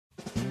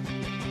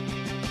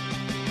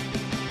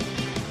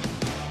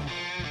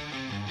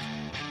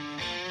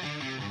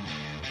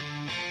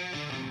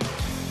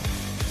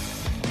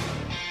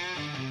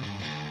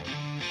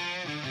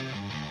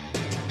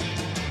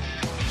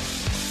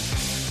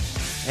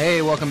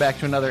Hey, welcome back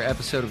to another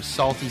episode of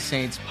Salty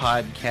Saints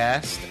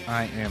Podcast.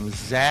 I am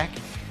Zach,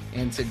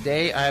 and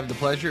today I have the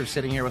pleasure of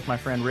sitting here with my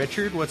friend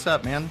Richard. What's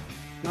up, man?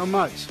 Not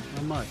much.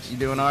 You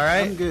doing all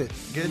right? I'm good.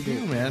 Good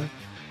deal,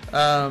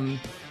 man.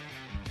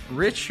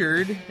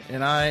 Richard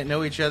and I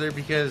know each other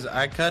because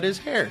I cut his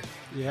hair.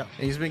 Yeah.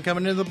 And he's been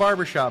coming to the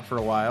barbershop for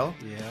a while.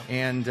 Yeah.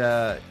 And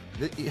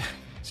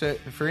so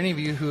for any of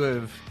you who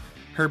have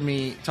heard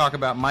me talk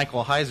about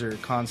Michael Heiser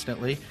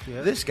constantly,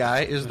 this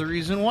guy is the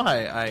reason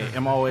why I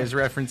am always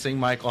referencing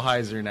Michael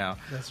Heiser now.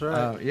 That's right.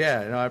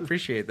 I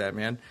appreciate that,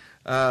 man.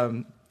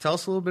 Tell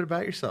us a little bit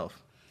about yourself.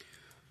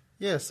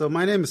 Yeah, so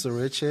my name is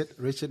Richard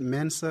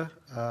Mensah.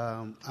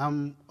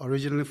 I'm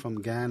originally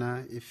from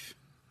Ghana. If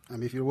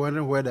you're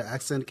wondering where the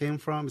accent came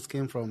from, it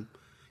came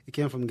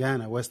from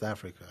Ghana, West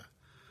Africa.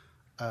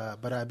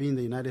 But I've been in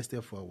the United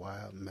States for a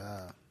while,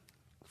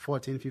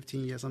 14,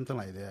 15 years, something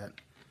like that.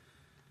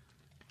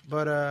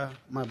 But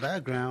my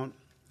background,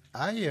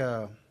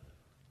 I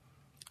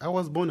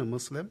was born a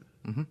Muslim.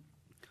 Mm-hmm.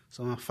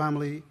 So my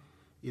family,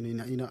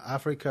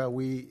 Africa,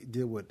 we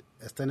deal with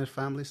extended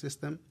family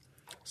system.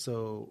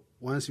 So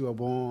once you are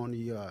born,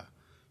 your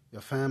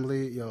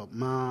family, your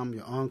mom,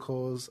 your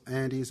uncles,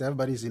 aunties,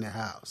 everybody's in a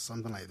house,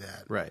 something like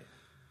that. Right.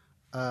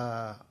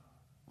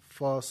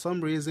 For some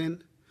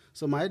reason,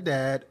 so my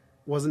dad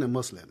wasn't a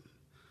Muslim.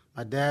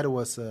 My dad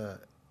was a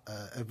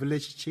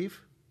village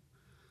chief,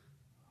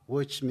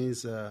 which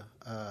means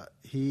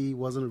he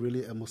wasn't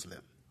really a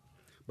Muslim.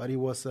 But he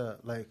was,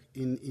 like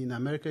in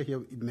America, he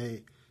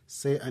may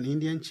say an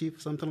Indian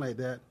chief, something like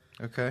that.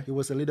 Okay. He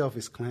was a leader of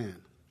his clan.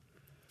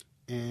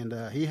 And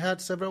he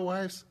had several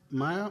wives.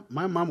 My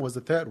mom was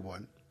the third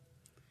one.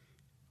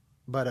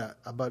 But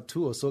about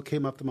two or so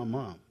came after my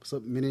mom.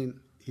 So meaning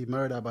he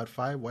married about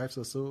 5 wives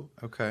or so.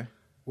 Okay.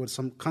 With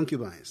some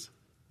concubines.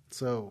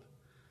 So,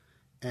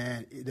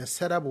 and the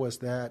setup was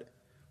that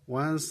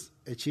once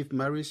a chief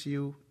marries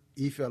you,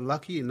 if you're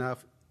lucky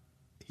enough,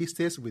 he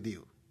stays with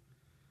you.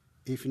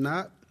 If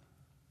not,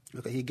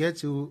 okay, he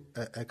gets you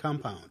a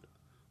compound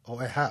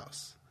or a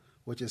house,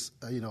 which is,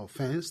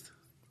 fenced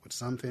with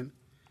something.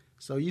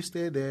 So you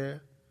stay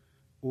there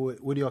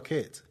with your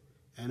kids.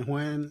 And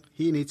when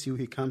he needs you,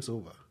 he comes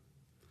over.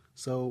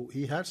 So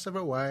he had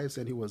several wives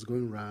and he was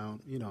going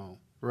around,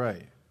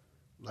 Right.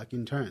 like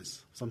in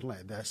turns, something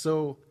like that.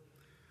 So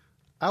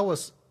I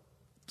was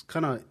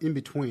kind of in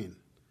between.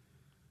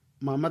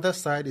 My mother's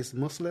side is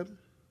Muslim.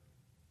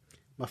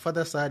 My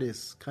father's side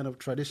is kind of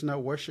traditional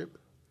worship.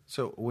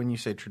 So when you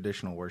say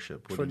traditional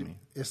worship, what do you mean?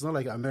 It's not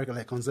like America,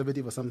 like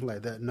conservative or something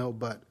like that. No,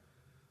 but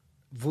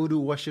voodoo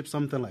worship,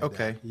 something like that.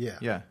 Okay.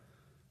 Yeah.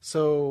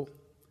 So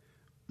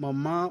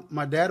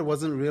my dad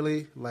wasn't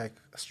really like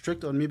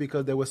strict on me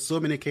because there were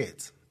so many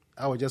kids.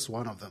 I was just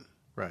one of them.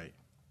 Right.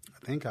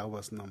 I think I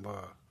was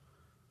number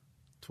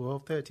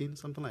 12, 13,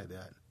 something like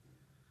that.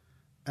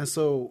 And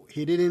so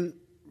he didn't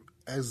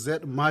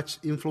exert much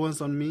influence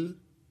on me.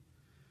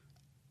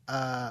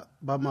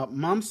 But my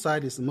mom's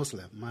side is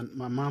Muslim.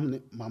 My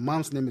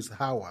mom's name is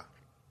Hawa.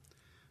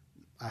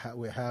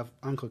 We have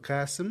Uncle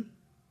Qasim,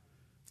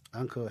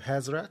 Uncle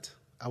Hazrat.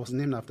 I was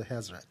named after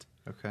Hazrat.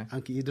 Okay.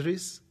 Uncle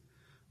Idris.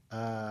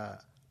 My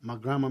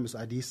grandmom is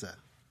Adisa.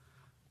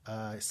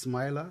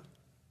 Smaila.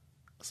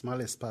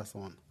 Smaila is passed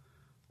on.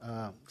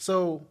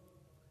 So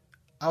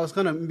I was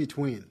kind of in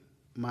between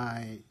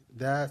my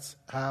dad's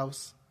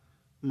house,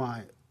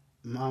 my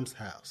mom's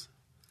house.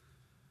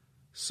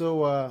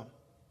 So,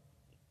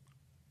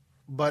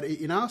 but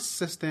in our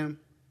system,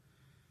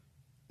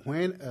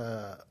 when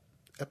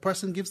a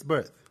person gives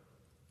birth,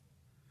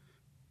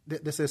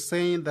 there's a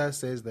saying that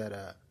says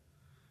that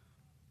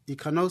you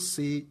cannot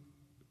see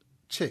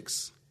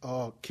chicks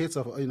or kids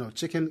of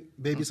chicken,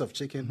 babies of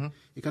chicken.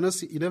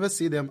 Mm-hmm. You never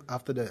see them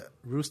after the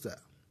rooster,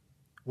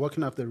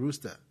 walking after the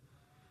rooster.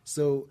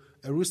 So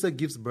a rooster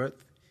gives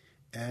birth,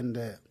 and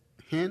the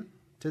hen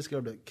takes care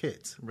of the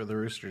kids. Where the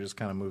rooster just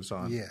kind of moves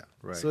on. Yeah.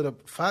 Right. So the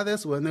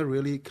fathers were not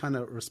really kind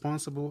of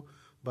responsible,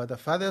 but the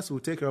fathers will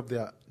take care of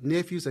their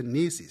nephews and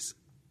nieces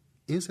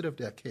instead of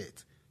their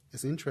kids.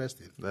 It's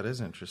interesting. That is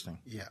interesting.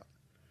 Yeah.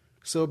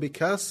 So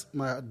because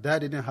my dad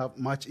didn't have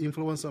much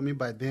influence on me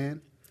by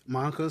then,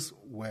 my uncles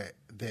were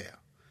there.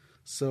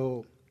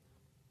 So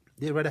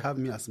they rather have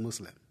me as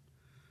Muslim.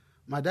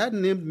 My dad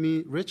named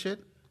me Richard,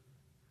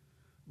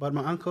 but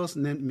my uncles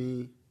named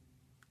me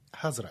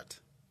Hazrat.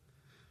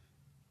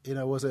 It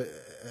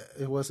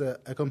was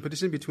a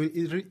competition between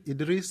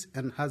Idris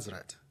and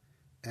Hazrat.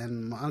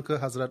 And my uncle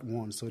Hazrat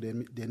won, so they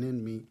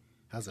named me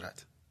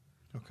Hazrat.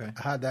 Okay.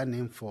 I had that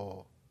name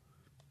for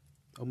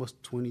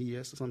almost 20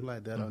 years or something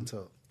like that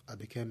until I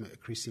became a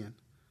Christian.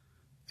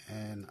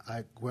 And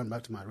I went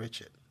back to my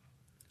Richard.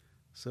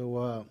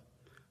 So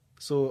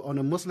on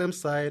the Muslim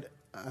side,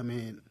 I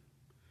mean,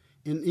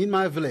 in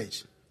my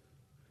village,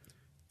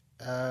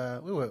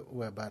 we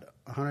were about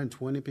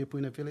 120 people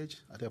in the village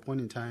at that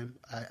point in time.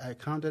 I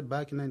counted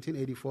back in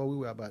 1984, we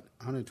were about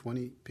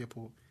 120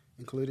 people,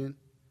 including,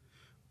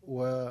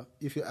 well,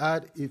 if it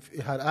had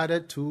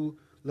added 2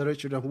 little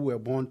children who were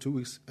born 2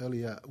 weeks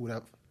earlier, it would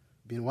have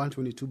been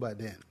 122 by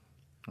then,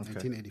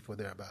 1984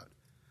 thereabout.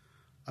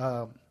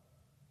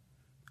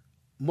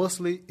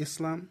 mostly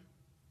Islam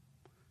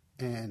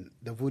and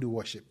the voodoo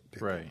worship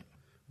people. Right.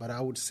 But I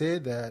would say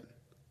that,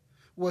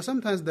 well,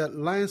 sometimes the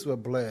lines were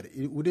blurred.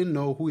 We didn't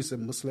know who is a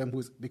Muslim,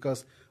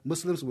 because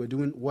Muslims were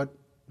doing what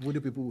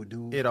voodoo people would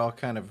do. It all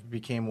kind of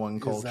became one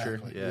culture.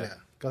 Exactly, yeah.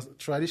 Because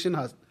tradition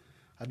had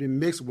been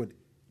mixed with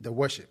the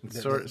worship.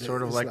 Sort of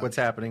Islam. like what's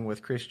happening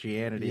with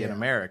Christianity in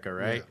America,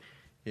 right?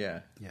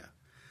 Yeah.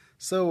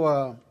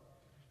 So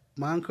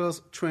my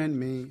uncles trained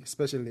me,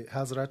 especially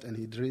Hazrat and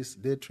Idris.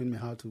 They trained me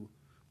how to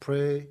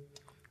pray,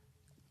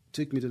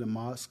 took me to the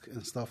mosque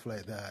and stuff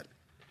like that.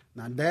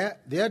 Now,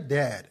 their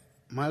dad,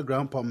 my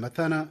grandpa,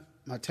 maternal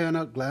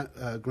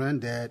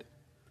granddad,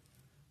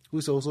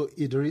 who's also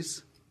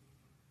Idris,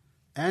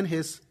 and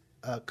his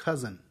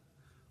cousin,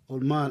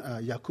 old man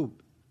Yaqub,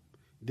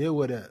 they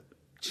were the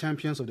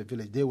champions of the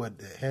village. They were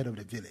the head of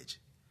the village.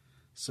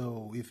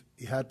 So if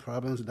you had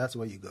problems, that's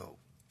where you go.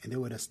 And they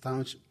were the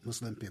staunch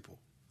Muslim people.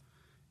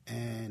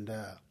 And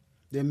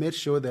they made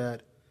sure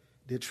that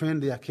they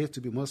trained their kids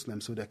to be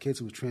Muslim, so their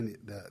kids would train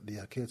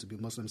their kids to be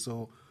Muslim.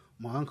 So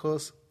my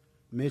uncles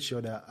made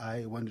sure that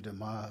I went to the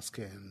mosque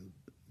and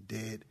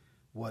did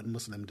what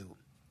Muslims do.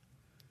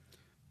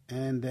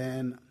 And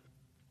then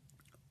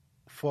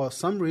for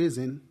some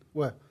reason,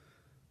 well,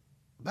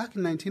 back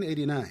in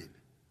 1989,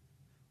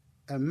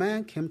 a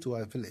man came to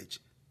our village.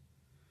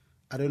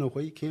 I don't know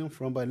where he came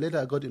from, but later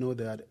I got to know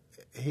that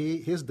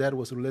his dad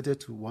was related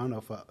to one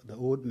of the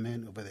old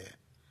men over there.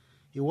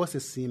 He was a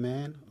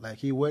seaman, like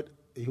he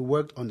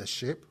worked on the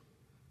ship,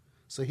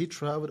 so he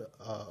traveled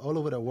all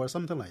over the world,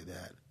 something like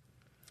that.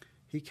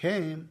 He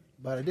came,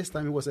 but at this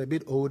time he was a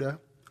bit older,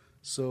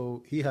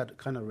 so he had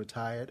kind of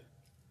retired.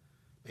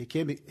 He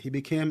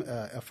became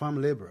a farm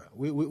laborer.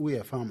 We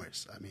are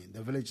farmers. I mean,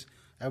 the village,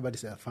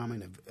 everybody's a farmer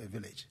in a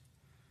village.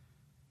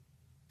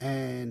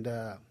 And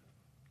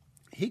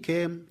he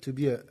came to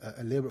be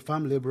a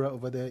farm laborer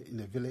over there in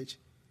the village.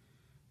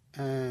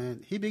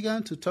 And he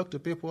began to talk to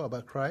people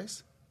about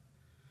Christ.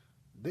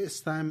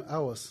 This time I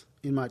was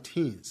in my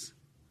teens.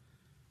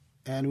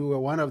 And we were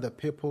one of the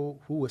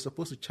people who were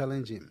supposed to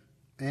challenge him.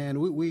 And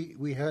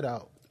we held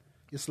our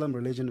Islam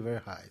religion very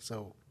high.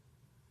 So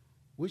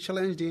we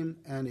challenged him,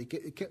 and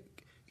it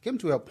came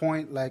to a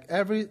point like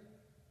every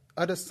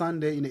other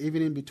Sunday in the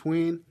evening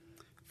between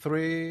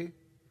 3,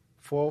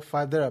 4,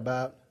 5,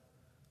 thereabout,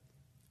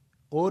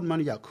 old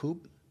man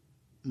Yaqub,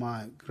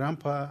 my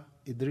grandpa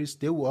Idris,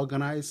 they would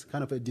organize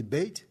kind of a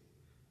debate,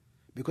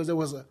 because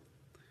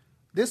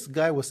this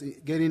guy was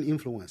getting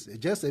influence.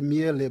 Just a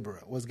mere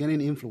laborer was getting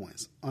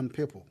influence on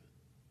people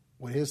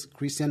with his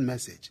Christian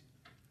message.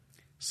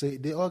 So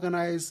they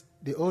organized,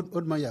 the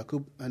old man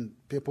Yaqub and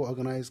people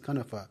organized kind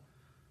of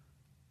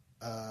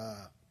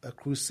a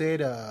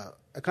crusade, a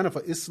kind of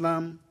an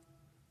Islam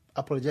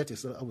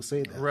apologetics, I would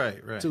say that.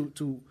 Right.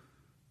 To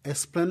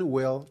explain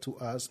well to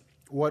us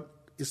what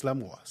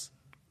Islam was.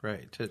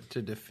 Right,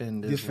 to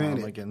defend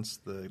Islam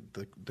against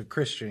the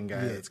Christian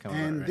guy that's coming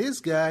out. And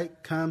this guy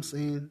comes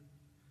in,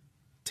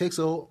 takes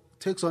on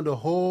the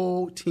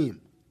whole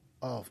team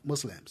of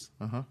Muslims,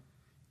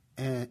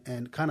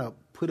 and kind of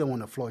put them on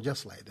the floor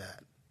just like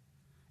that.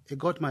 It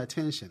got my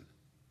attention.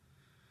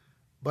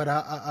 But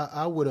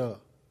I would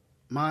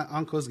my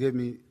uncles gave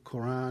me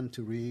Quran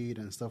to read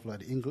and stuff like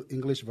the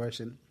English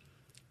version.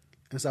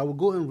 And so I would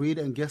go and read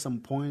and get some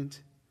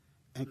point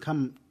and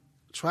come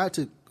try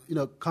to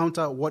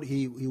counter what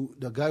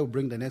the guy would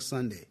bring the next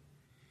Sunday.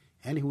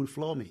 And he would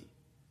floor me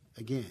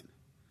again.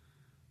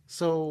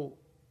 So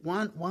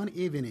one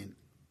evening,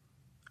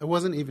 it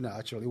wasn't evening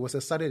actually, it was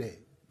a Saturday,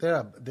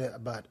 there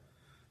about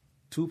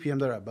 2 p.m.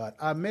 thereabout,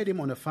 I met him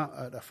on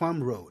the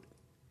farm road.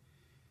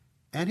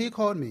 And he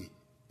called me.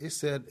 He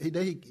said,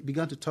 then he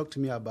began to talk to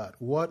me about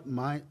what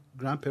my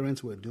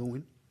grandparents were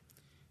doing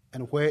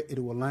and where it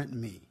would land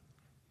me.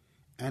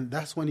 And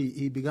that's when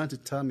he began to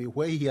tell me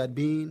where he had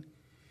been.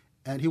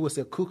 And he was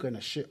a cook on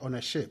a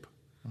ship.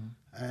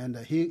 Mm-hmm. And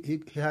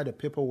he had the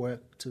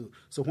paperwork too.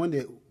 So when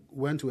they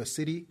went to a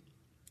city,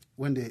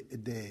 when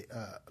they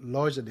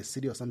lodged at the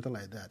city or something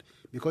like that,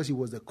 because he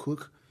was the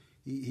cook,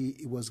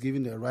 he was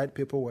given the right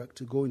paperwork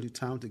to go into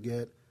town to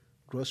get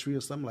groceries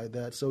or something like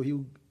that. So he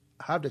would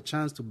have the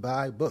chance to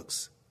buy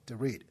books to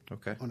read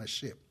on a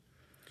ship.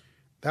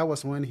 That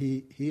was when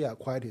he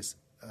acquired his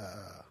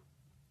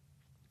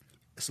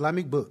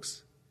Islamic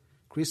books,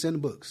 Christian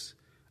books,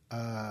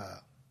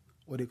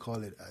 what do you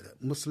call it,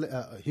 Muslim,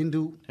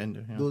 Hindu,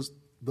 yeah.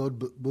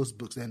 those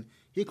books. And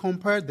he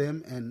compared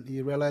them, and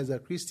he realized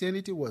that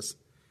Christianity was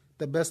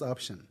the best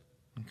option.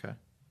 Okay.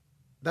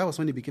 That was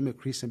when he became a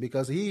Christian,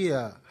 because he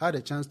had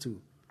a chance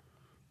to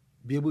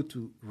be able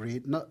to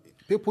read.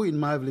 People in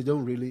my village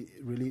don't really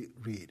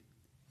read.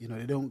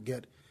 They don't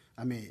get.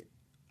 I mean,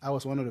 I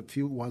was one of the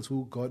few ones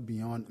who got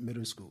beyond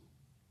middle school.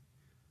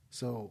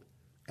 So,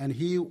 and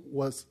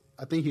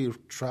I think he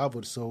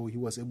traveled, so he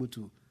was able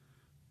to,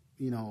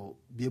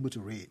 be able to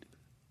read.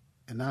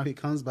 And now he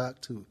comes back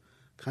to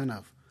kind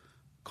of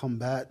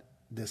combat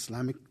the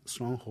Islamic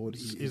stronghold.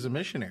 He's a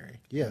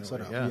missionary. Yeah,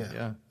 sort of.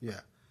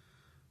 Yeah.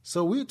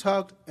 So we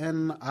talked,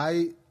 and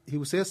I he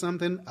would say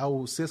something, I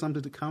would say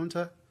something to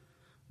counter.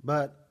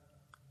 But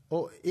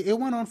it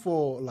went on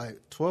for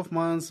like 12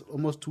 months,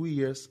 almost 2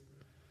 years.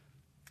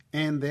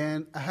 And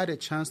then I had a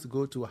chance to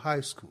go to a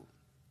high school.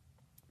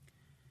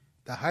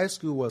 The high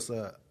school was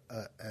a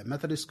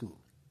Methodist school.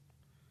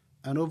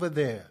 And over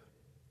there,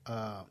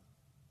 the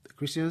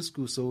Christian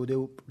school, so they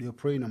would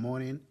pray in the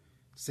morning,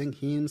 sing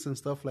hymns and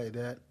stuff like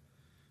that.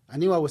 I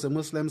knew I was a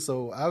Muslim,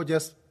 so I would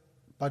just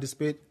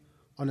participate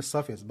on the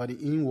surface, but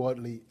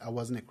inwardly, I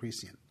wasn't a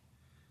Christian.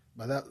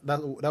 But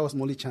that was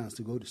my only chance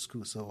to go to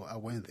school, so I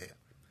went there.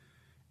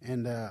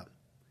 And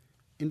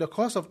in the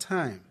course of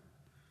time,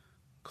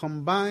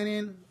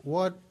 combining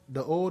what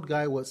the old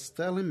guy was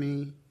telling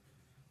me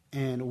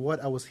and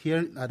what I was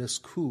hearing at the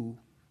school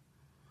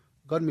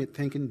got me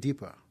thinking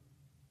deeper.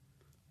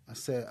 I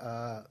said,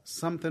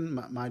 something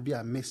might be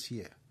amiss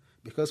here.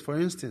 Because, for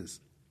instance,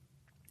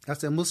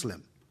 as a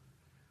Muslim,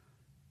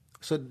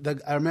 so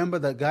I remember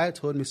the guy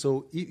told me,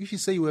 so if you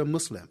say you were a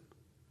Muslim,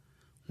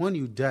 when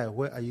you die,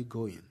 where are you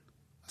going?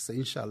 I said,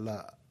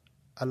 Inshallah,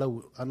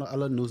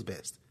 Allah knows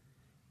best.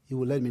 He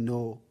will let me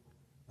know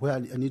where I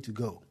need to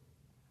go.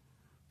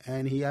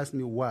 And he asked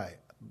me why.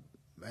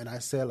 And I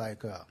said,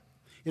 like,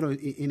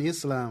 in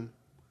Islam,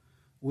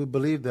 we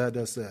believe that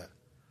there's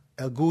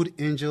a good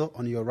angel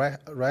on your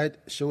right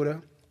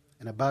shoulder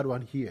and a bad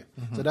one here.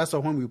 Mm-hmm. So that's why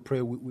when we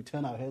pray, we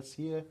turn our heads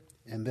here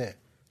and there,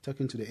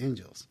 talking to the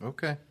angels.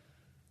 Okay.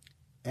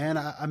 And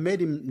I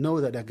made him know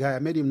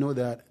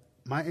that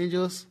my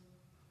angels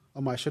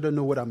on my shoulder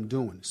know what I'm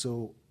doing.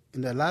 So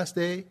in the last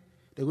day,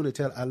 they're going to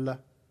tell Allah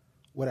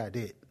what I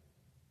did.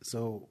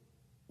 So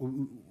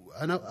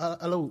I know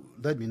Allah will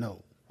let me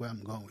know where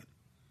I'm going.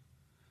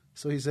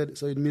 So he said,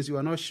 so it means you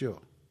are not sure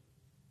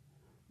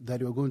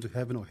that you're going to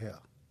heaven or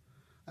hell.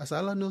 I said,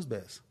 Allah knows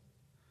best.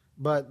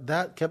 But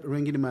that kept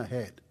ringing in my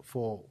head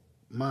for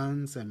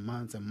months and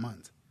months and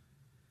months.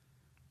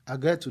 I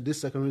got to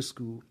this secondary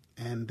school,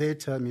 and they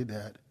tell me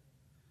that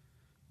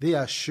they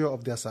are sure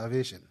of their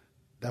salvation,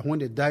 that when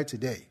they die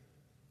today,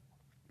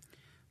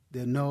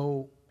 they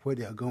know where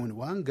they are going.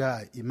 One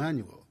guy,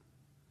 Emmanuel,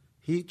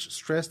 he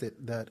stressed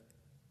it that,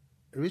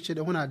 Richard,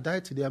 when I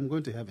die today, I'm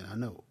going to heaven. I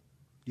know.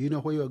 Do you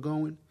know where you are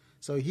going?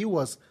 So he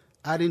was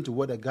adding to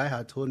what the guy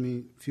had told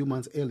me a few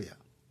months earlier.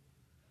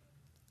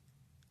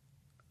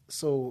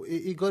 So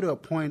it got to a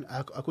point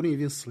I couldn't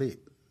even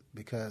sleep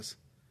because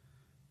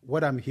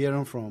what I'm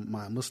hearing from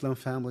my Muslim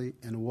family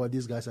and what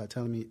these guys are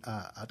telling me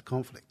are at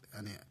conflict.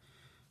 And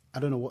I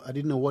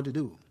didn't know what to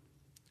do.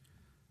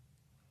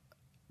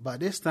 By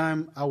this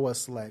time, I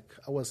was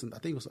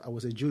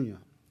a junior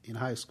in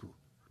high school.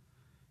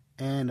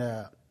 And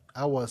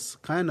I was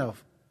kind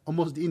of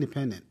almost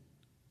independent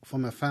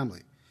from my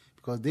family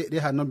because they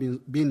had not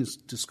been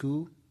to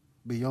school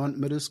beyond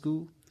middle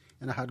school,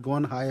 and I had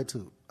gone higher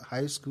to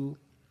high school.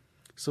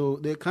 So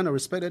they kind of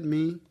respected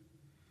me.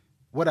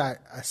 What I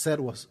said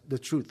was the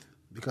truth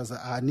because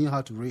I knew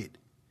how to read.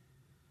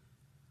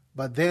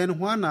 But then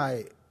when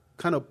I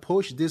kind of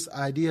pushed this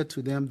idea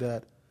to them,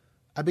 that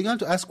I began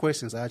to ask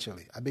questions,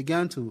 actually. I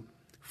began to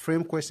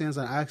frame questions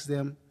and ask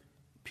them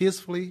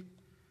peacefully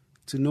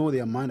to know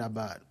their mind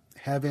about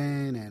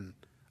heaven and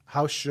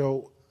how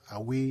sure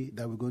are we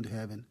that we're going to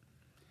heaven.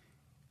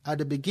 At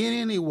the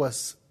beginning, it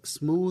was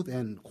smooth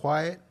and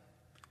quiet,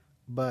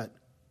 but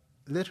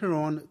later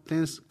on,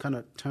 things kind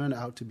of turned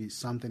out to be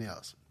something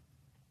else.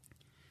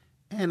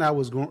 And I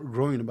was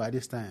growing by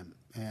this time.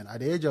 And at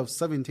the age of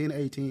 17,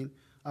 18,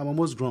 I'm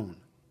almost grown.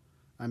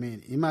 I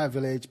mean, in my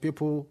village,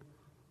 people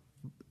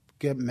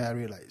get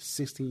married like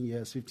 16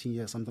 years, 15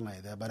 years, something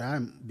like that. But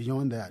I'm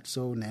beyond that.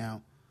 So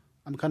now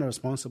I'm kind of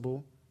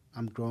responsible.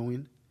 I'm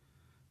growing.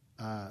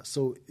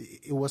 So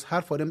it was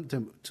hard for them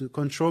to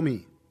control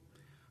me.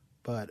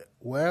 But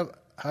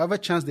however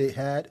chance they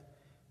had,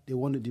 they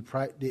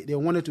deprived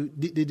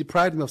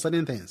me of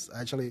certain things.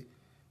 Actually,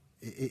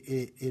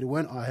 it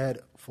went ahead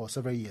for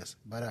several years.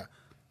 But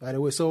by the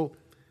way, so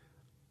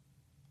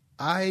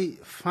I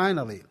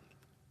finally,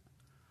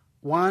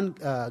 one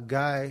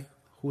guy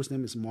whose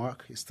name is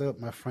Mark, he's still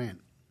my friend.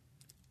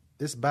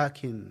 This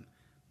back in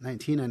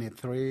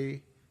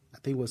 1993, I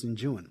think it was in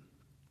June.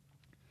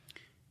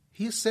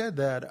 He said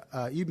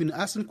that you've been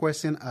asking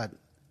questions at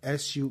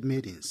SU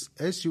meetings.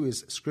 SU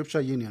is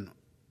Scripture Union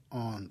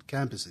on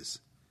campuses.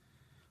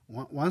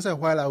 Once in a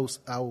while,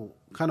 I'll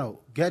kind of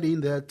get in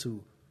there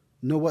to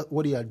know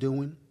what they are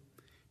doing.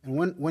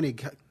 And when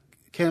it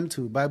came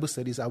to Bible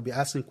studies, I'll be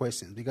asking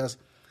questions because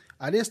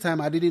at this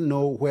time, I didn't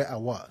know where I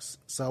was.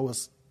 So I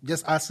was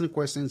just asking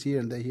questions here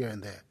and there, here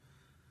and there.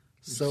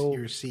 So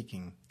you're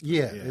seeking.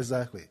 Yeah,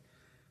 exactly.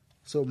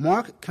 So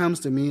Mark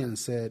comes to me and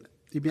said,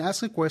 you've been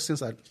asking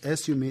questions at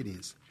SU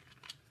meetings.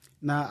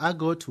 Now, I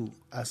go to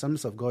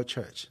Assemblies of God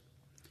Church.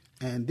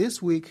 And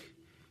this week,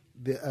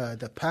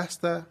 the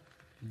pastor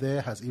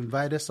there has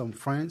invited some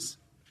friends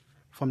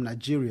from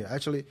Nigeria.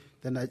 Actually,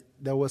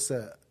 there was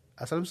a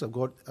Assemblies of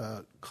God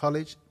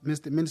college,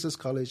 Ministers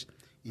College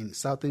in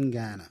southern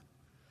Ghana.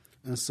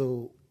 And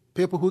so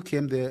people who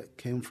came there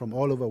came from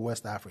all over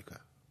West Africa.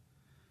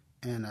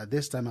 And at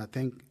this time, I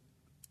think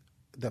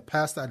the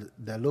pastor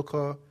at the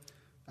local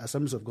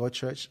Assemblies of God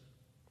church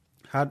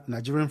had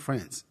Nigerian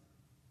friends,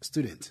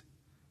 students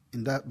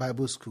in that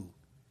Bible school.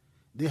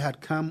 They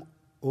had come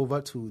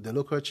over to the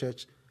local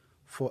church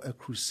for a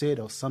crusade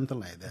or something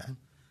like that. Mm-hmm.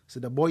 So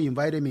the boy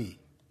invited me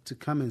to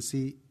come and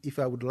see if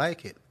I would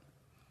like it.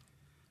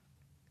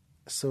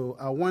 So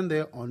I went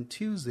there on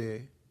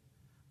Tuesday,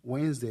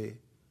 Wednesday,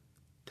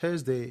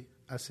 Thursday.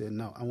 I said,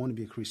 no, I want to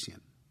be a Christian.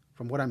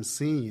 From what I'm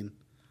seeing,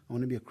 I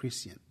want to be a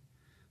Christian.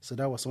 So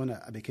that was when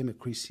I became a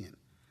Christian.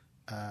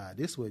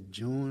 This was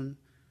June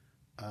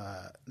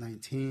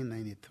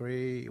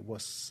 1993. It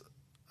was,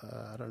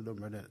 I don't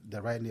remember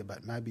the right name, but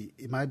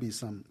it might be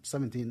some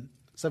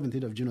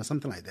 17th of June or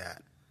something like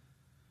that.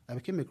 I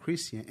became a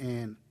Christian,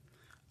 and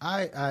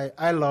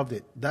I loved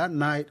it. That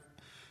night,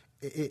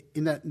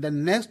 in the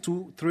next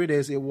 2-3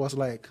 days, it was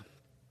like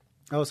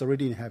I was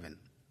already in heaven.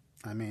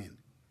 I mean,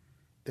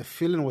 the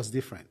feeling was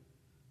different.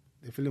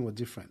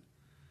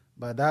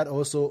 But that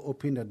also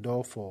opened the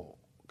door for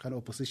kind of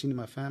opposition in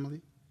my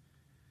family.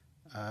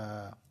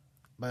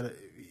 But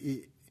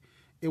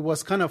it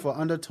was kind of an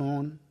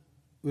undertone.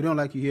 We don't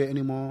like you here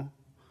anymore.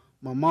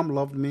 My mom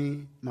loved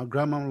me. My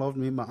grandma loved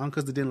me. My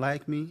uncles didn't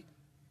like me.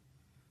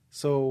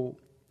 So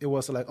it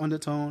was like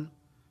undertone.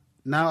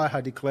 Now I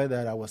had declared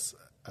that I was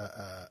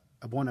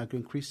a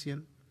born-again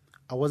Christian.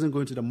 I wasn't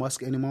going to the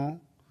mosque anymore,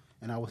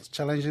 and I was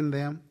challenging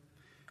them.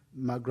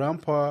 My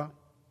grandpa,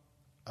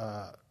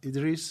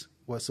 Idris,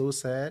 was so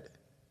sad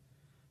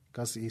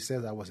because he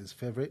said I was his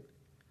favorite.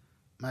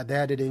 My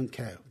dad didn't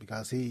care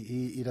because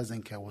he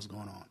doesn't care what's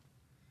going on.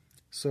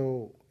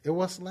 So it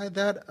was like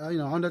that,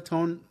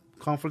 undertone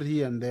conflict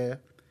here and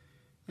there,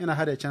 and I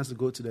had a chance to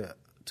go to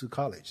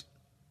college,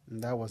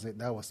 and that was it.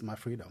 That was my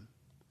freedom,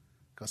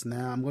 because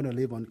now I'm going to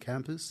live on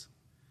campus,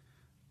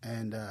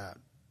 and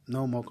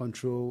no more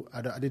control.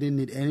 I didn't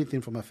need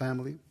anything from my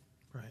family.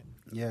 Right.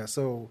 Yeah.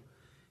 So,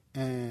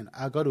 and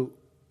I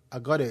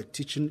got a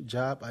teaching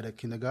job at a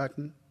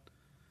kindergarten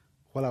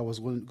while I was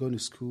going to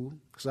school,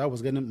 so I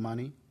was getting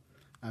money.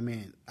 I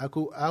mean,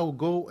 I would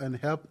go and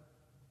help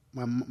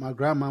my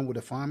grandma with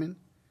the farming,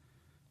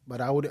 but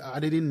I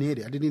didn't need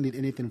it. I didn't need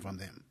anything from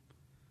them.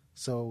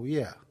 So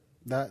yeah,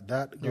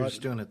 that you're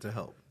just doing it to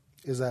help.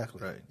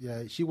 Exactly. Right.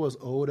 Yeah, she was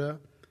older.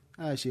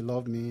 She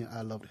loved me.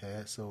 I loved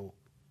her. So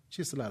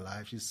she's still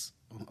alive. She's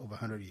over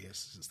 100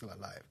 years. She's still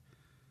alive.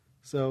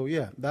 So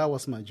yeah, that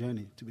was my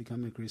journey to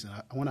becoming a Christian.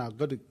 When I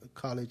got to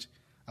college,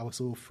 I was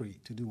so free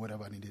to do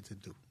whatever I needed to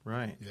do.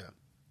 Right. Yeah.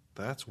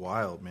 That's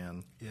wild,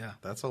 man. Yeah.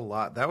 That's a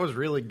lot. That was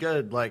really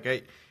good. Like,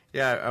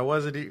 I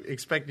wasn't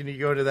expecting to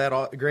go to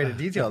that great a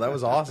detail. That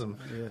was awesome.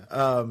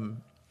 Yeah.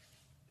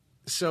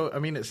 So, I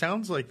mean, it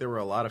sounds like there were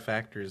a lot of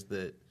factors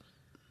that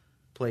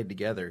played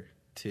together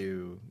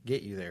to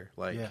get you there.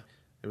 Like,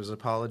 it was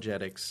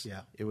apologetics.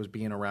 Yeah. It was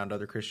being around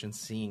other Christians,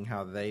 seeing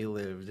how they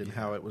lived and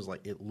how it was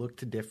like, it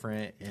looked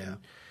different. And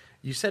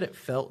you said it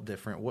felt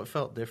different. What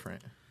felt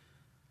different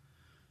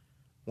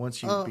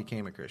once you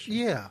became a Christian?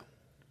 Yeah.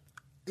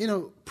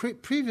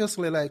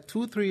 Previously, like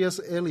 2-3 years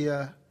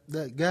earlier,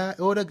 the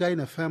older guy in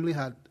the family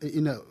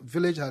in a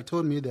village had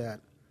told me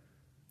that,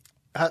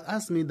 had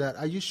asked me that,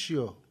 are you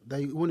sure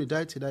that when you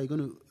die today, you're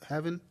going to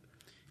heaven?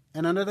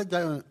 And another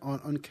guy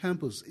on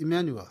campus,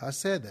 Emmanuel, had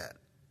said that.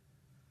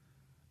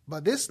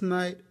 But this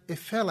night, it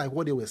felt like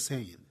what they were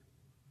saying,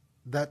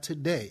 that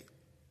today,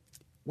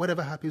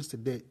 whatever happens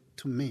today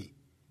to me,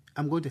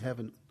 I'm going to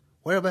heaven.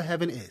 Wherever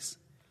heaven is,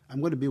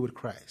 I'm going to be with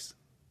Christ.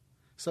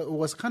 So it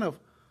was kind of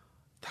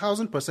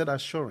 1,000%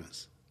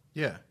 assurance.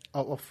 Yeah.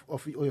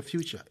 Of your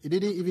future. He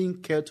didn't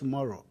even care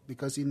tomorrow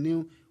because he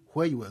knew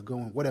where you were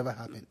going, whatever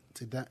happened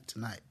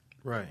tonight.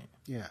 Right.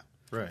 Yeah.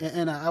 Right.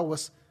 And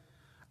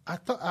I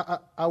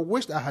thought I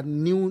wished I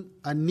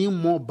knew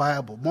more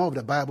of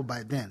the Bible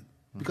by then,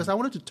 because I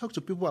wanted to talk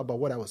to people about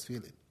what I was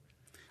feeling.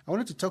 I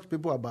wanted to talk to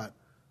people about,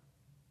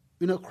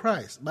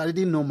 Christ, but I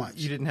didn't know much.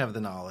 You didn't have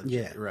the knowledge.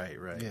 Yeah. Right.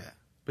 Yeah.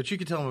 But you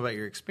could tell them about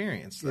your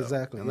experience, though.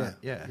 Exactly. Yeah.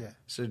 Yeah.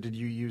 So did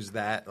you use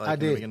that I in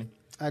did. the beginning?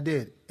 I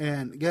did.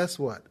 And guess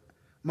what?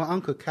 My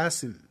uncle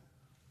Qasim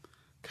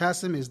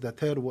is the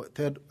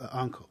third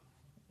uncle.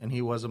 And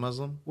he was a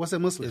Muslim? Was a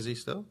Muslim. Is he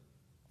still?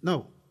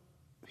 No.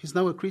 He's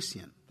now a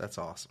Christian. That's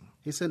awesome.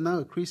 He said now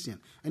a Christian.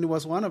 And he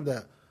was one of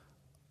the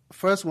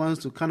first ones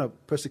to kind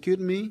of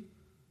persecute me,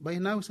 but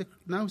now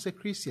he's a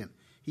Christian.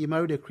 He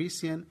married a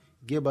Christian,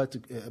 gave birth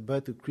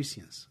to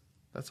Christians.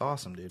 That's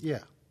awesome, dude. Yeah.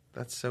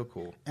 That's so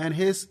cool. And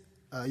his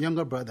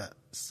younger brother,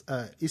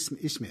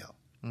 Ishmael,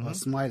 or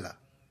Smiler,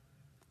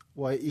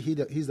 well,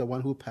 he's the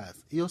one who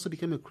passed. He also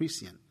became a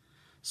Christian.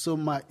 So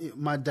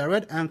my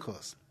direct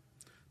uncles,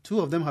 2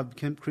 of them have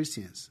become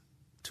Christians.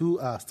 2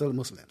 are still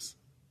Muslims.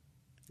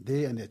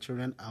 They and their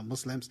children are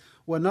Muslims.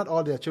 Well, not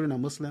all their children are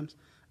Muslims.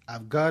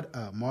 I've got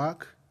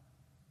Mark,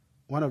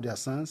 one of their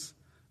sons.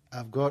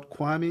 I've got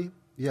Kwame.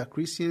 They are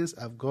Christians.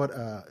 I've got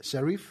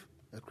Sharif,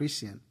 a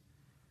Christian.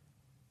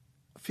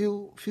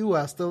 Few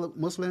are still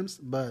Muslims,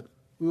 but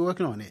we're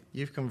working on it.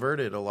 You've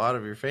converted a lot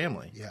of your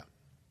family. Yeah.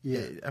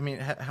 I mean,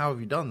 how have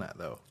you done that,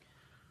 though?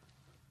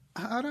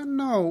 I don't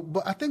know,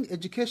 but I think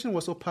education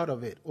was also part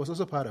of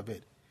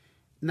it.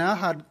 Now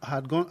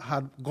had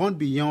gone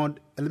beyond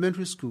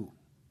elementary school,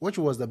 which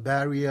was the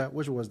barrier,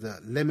 which was the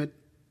limit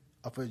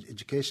of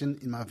education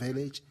in my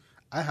village.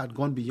 I had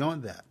gone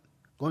beyond that,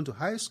 gone to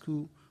high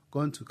school,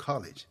 gone to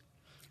college.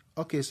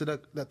 Okay, so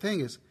the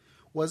thing is,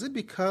 was it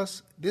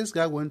because this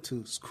guy went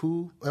to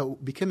school,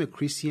 became a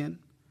Christian,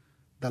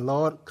 the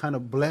Lord kind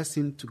of blessed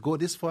him to go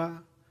this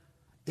far?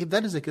 If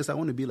that is the case, I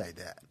want to be like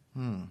that.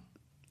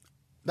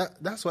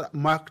 That's what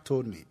Mark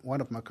told me,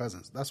 one of my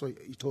cousins. That's what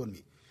he told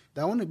me.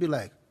 That I want to be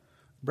like,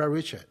 Brother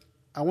Richard,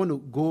 I want to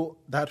go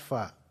that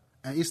far,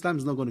 and Islam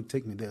is not going to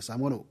take me there, so I'm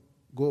going to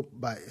go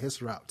by his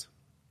route.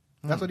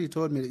 That's what he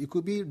told me. It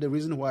could be the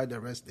reason why the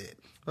rest did.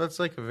 Well, that's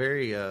like a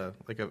very,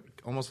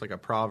 almost like a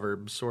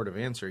proverb sort of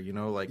answer,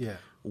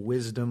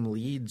 wisdom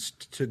leads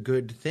to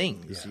good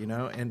things,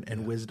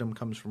 and wisdom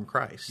comes from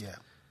Christ. Yeah.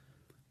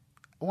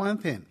 One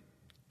thing,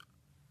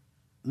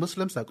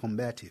 Muslims are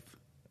combative.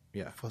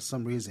 Yeah. For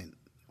some reason.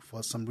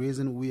 For some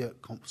reason, we are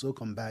so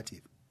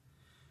combative.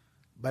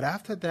 But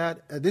after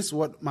that, this is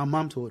what my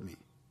mom told me,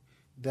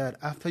 that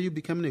after you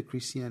becoming a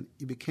Christian,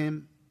 you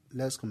became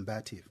less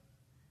combative.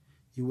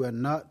 You were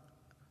not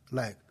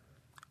like,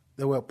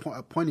 there were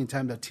a point in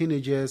time that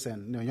teenagers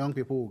and young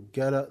people would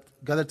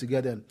gather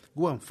together and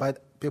go and fight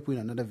people in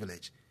another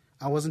village.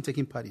 I wasn't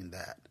taking part in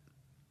that.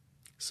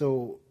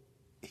 So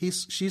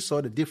she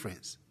saw the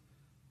difference.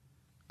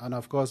 And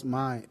of course,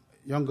 my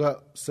younger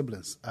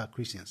siblings are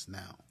Christians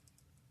now.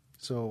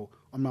 So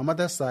on my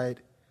mother's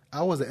side,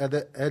 I was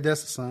the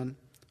eldest son,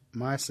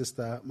 my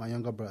sister, my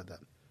younger brother.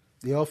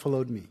 They all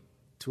followed me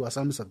to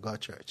Assemblies of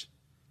God Church.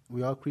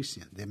 We are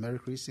Christian. They marry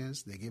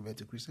Christians. They give birth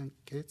to Christian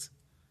kids.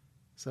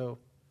 So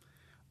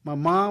my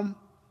mom,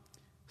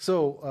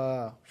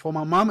 for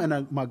my mom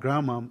and my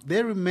grandmom,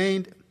 they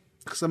remained.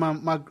 So my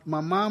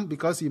mom,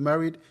 because she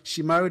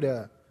married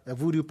a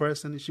voodoo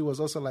person. She was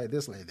also like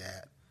this, like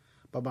that.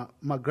 But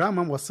my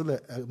grandmom was still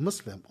a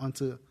Muslim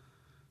until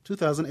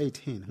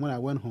 2018 when I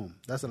went home.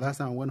 That's the last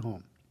time I went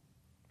home.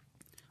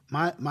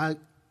 My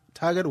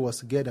target was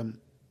to get them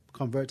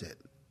converted.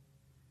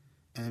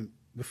 And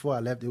before I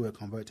left, they were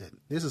converted.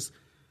 This is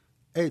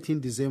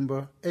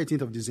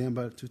 18th of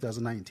December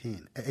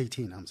 2019.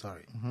 18, I'm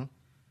sorry. Mm-hmm.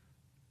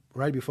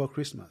 Right before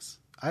Christmas.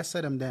 I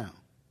set them down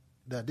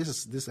that this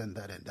is this and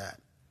that and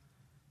that.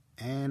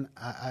 And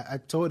I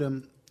told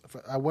them,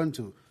 I went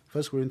to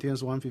 1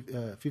 Corinthians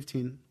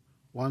 15,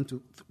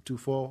 1 to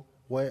 4,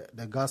 where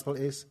the gospel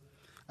is.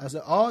 I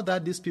said, all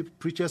that these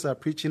preachers are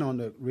preaching on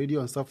the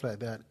radio and stuff like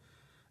that,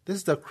 this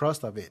is the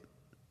crust of it.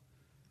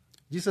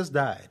 Jesus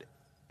died.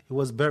 He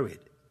was buried.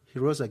 He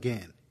rose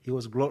again. He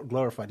was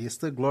glorified. He is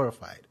still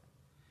glorified.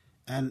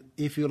 And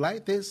if you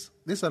like this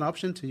is an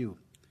option to you.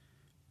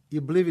 You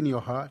believe in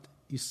your heart,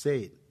 you say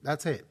it.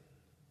 That's it.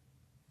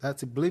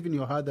 That's it. Believe in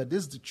your heart that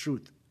this is the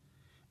truth.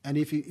 And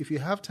if you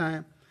have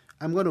time,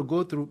 I'm going to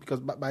go through, because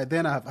by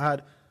then I've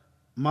had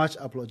much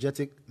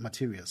apologetic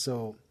material.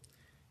 So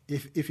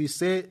if you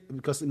say,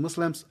 because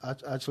Muslims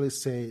actually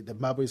say the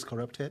Bible is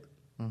corrupted,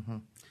 mm-hmm.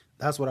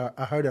 That's what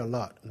I heard a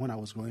lot when I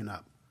was growing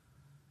up.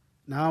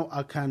 Now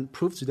I can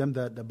prove to them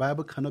that the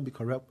Bible cannot be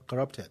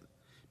corrupted.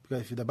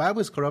 Because if the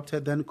Bible is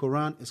corrupted, then the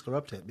Quran is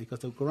corrupted. Because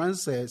the Quran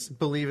says...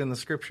 believe in the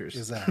scriptures.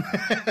 Exactly.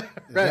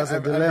 Right, That's a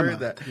dilemma. I've heard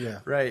that. Yeah.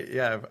 Right,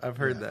 yeah, I've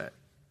heard that.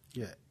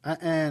 Yeah.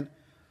 And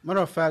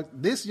matter of fact,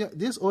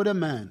 this older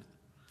man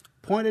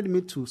pointed me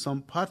to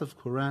some part of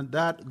Quran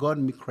that got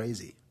me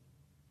crazy.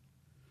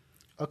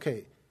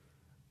 Okay.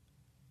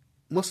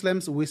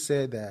 Muslims, we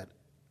say that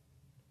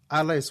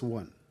Allah is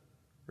one.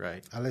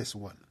 Right. Allah is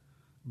one.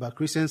 But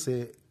Christians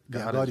say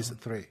that God is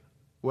three.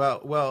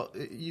 Well,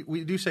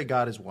 we do say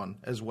God is one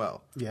as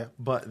well. Yeah.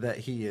 But that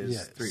he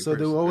is three. So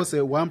they will always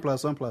say 1 + 1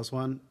 +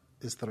 1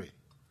 is 3.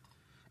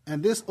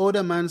 And this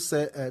older man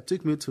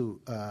took me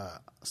to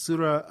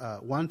Surah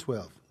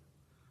 112,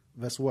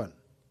 verse 1.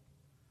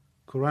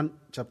 Quran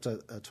chapter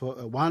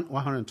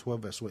 112,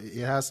 verse 1.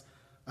 It has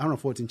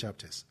 114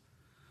 chapters.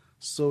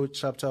 So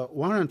chapter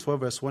 112,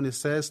 verse 1, it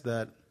says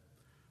that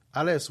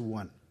Allah is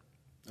one.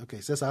 Okay,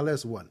 it says Allah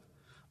is one.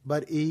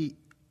 But it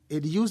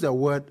used the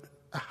word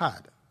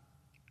ahad.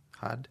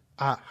 Ahad?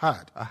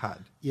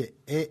 Ahad. Yeah,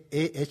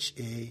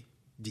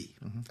 A-H-A-D.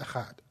 Mm-hmm.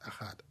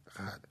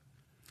 Ahad.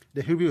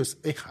 The Hebrew is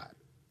echad.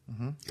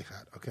 Mm-hmm.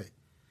 Echad, okay.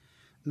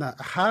 Now,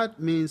 ahad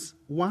means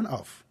one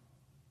of.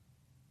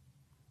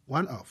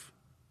 One of.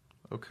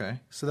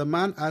 Okay. So the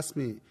man asked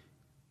me,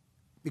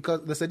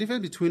 because there's a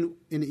difference between,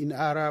 in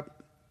Arab,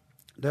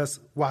 there's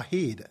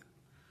wahid.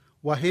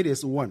 Wahid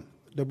is one.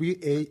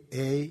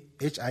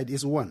 W-A-H-I-D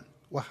is one.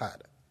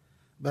 Wahad.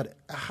 But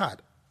ahad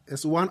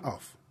is one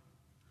of.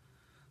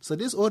 So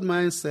this old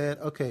man said,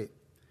 okay,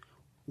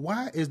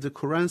 why is the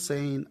Quran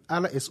saying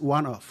Allah is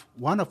one of?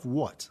 One of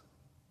what?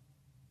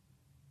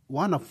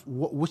 One of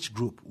which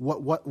group?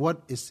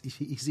 What is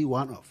he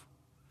one of?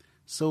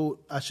 So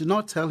I should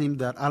not tell him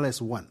that Allah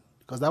is one,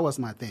 because that was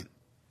my thing.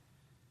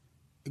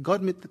 It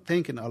got me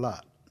thinking a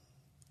lot.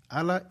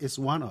 Allah is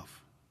one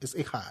of. It's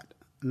ihad,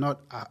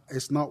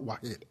 it's not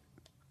wahid.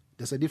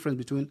 There's a difference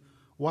between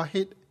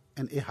Wahid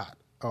and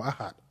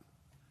Ahad.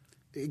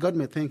 It got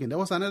me thinking. There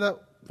was another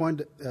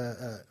point,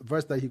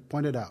 verse that he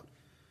pointed out.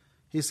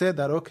 He said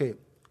that, okay,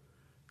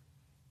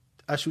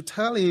 I should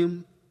tell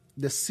him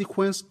the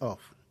sequence of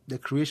the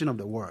creation of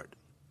the word.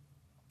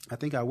 I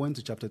think I went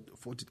to chapter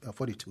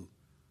 42,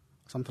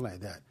 something like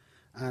that.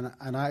 And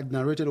I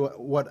narrated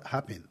what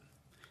happened.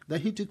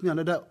 Then he took me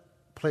another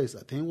place. I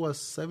think it was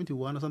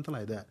 71 or something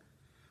like that.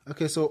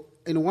 Okay, so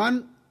in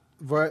one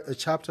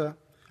chapter...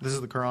 This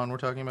is the Quran we're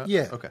talking about?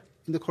 Yeah. Okay.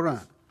 In the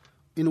Quran.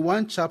 In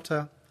one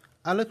chapter,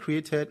 Allah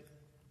created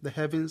the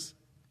heavens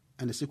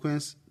and the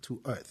sequence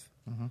to earth.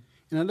 Mm-hmm.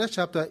 In another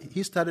chapter,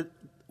 he started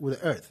with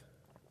the earth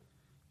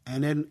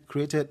and then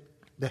created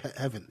the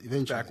heaven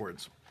eventually.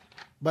 Backwards.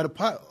 But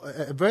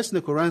a verse in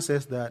the Quran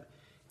says that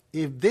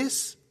if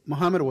this,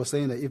 Muhammad was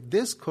saying that if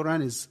this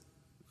Quran is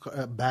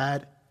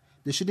bad,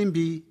 there shouldn't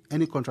be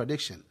any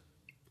contradiction.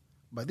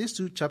 But these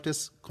two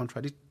chapters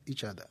contradict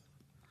each other.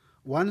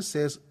 One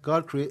says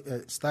God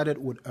started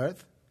with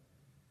earth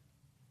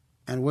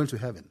and went to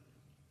heaven.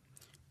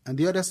 And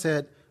the other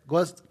said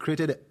God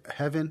created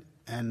heaven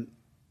and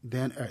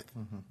then earth.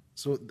 Mm-hmm.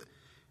 So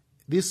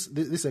this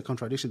is a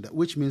contradiction,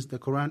 which means the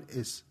Quran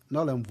is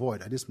null and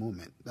void at this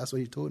moment. That's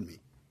what he told me.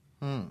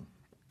 And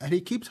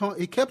he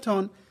kept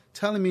on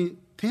telling me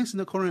things in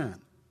the Quran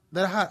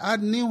that I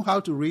knew how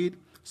to read.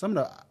 Some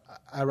of the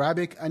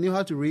Arabic I knew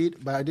how to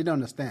read, but I didn't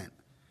understand.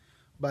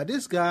 But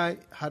this guy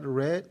had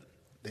read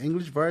the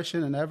English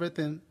version and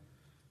everything.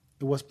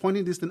 It was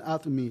pointing this thing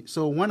out to me.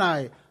 So when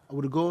I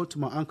would go to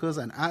my uncles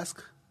and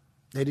ask,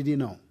 they didn't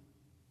know.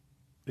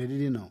 They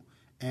didn't know.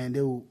 And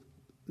they would,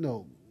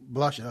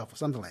 blush it off or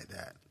something like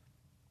that.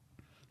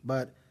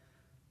 But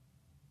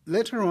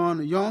later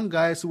on, young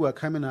guys who were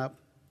coming up,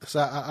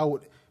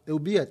 so there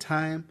would be a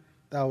time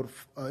that I would,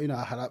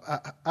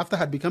 after I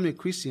had become a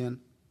Christian,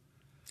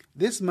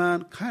 this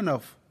man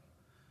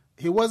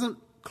he wasn't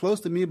close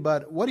to me,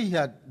 but what he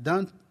had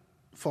done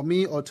for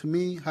me or to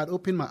me had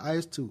opened my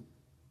eyes to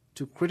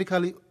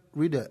critically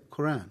read the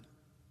Quran.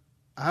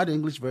 I had the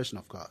English version,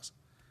 of course.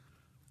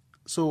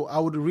 So I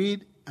would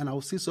read and I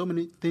would see so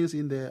many things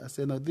in there. I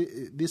said, no,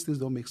 these things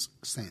don't make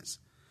sense.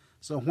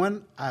 So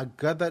when I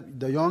gathered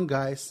the young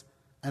guys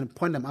and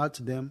point them out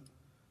to them,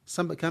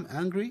 some became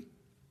angry.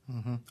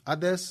 Mm-hmm.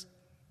 Others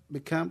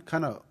became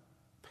kind of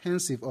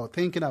pensive or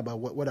thinking about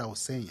what I was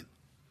saying.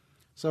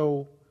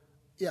 So,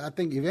 yeah, I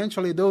think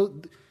eventually,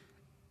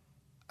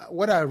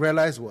 what I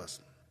realized was,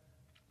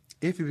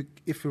 if you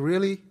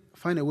really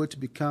find a way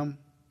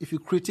if you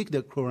critique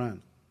the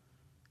Quran,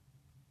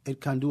 it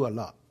can do a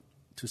lot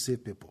to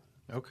save people.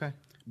 Okay.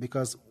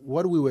 Because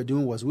what we were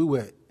doing was we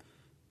were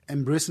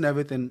embracing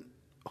everything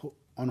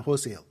on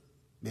wholesale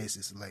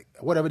basis. Like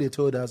whatever they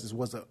told us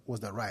was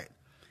the right.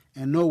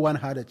 And no one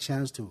had a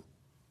chance to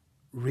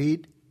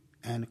read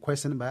and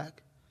question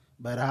back.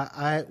 But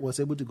I was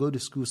able to go to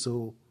school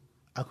so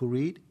I could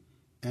read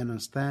and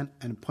understand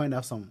and point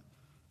out some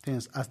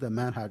things as the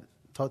man had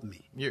taught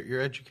me. Your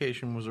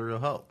education was a real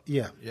help.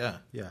 Yeah. Yeah.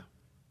 Yeah.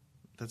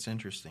 That's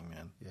interesting,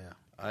 man. Yeah.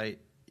 I've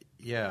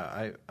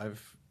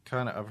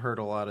heard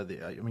a lot of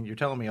you're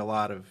telling me a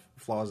lot of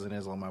flaws in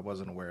Islam I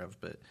wasn't aware of,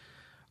 but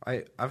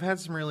I've had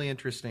some really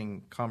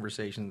interesting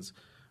conversations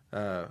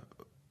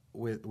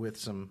with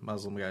some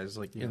Muslim guys,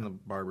 like in the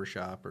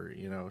barbershop or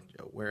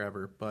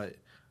wherever. But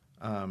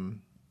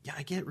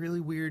I get really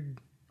weird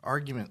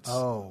arguments.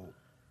 Oh,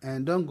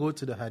 and don't go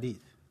to the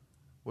Hadith.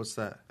 What's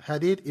that?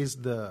 Hadith is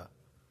the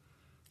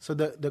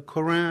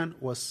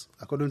Quran was,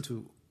 according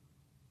to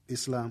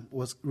Islam,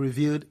 was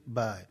revealed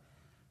by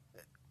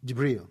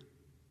Gabriel,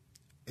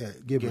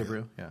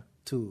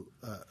 to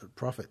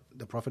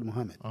the Prophet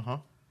Muhammad. Uh-huh.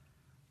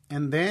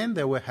 And then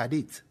there were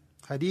Hadith.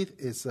 Hadith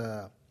is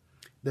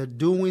the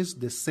doings,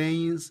 the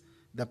sayings,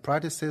 the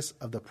practices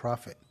of the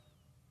Prophet.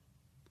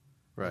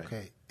 Right.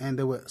 Okay. And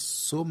there were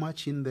so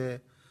much in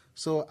there.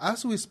 So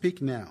as we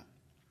speak now,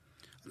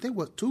 I think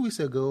 2 weeks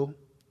ago,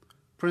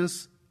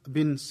 Prince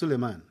bin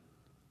Suleiman,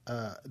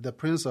 the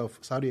Prince of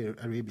Saudi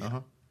Arabia,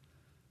 uh-huh.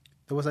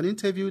 There was an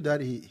interview that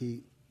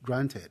he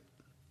granted.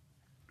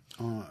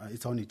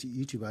 It's on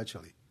YouTube,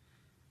 actually.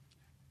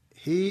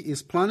 He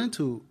is planning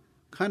to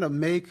kind of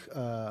make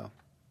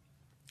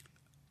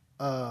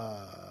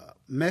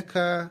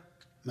Mecca,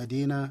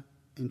 Medina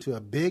into a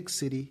big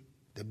city,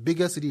 the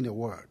biggest city in the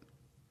world.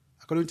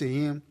 According to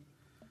him,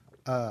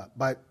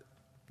 but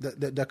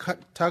the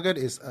target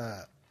is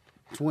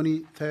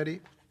 2030.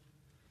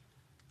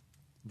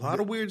 A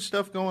lot of weird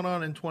stuff going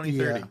on in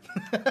 2030.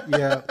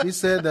 Yeah. He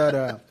said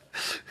that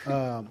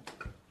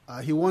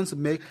he wants to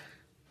make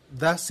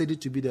that city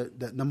to be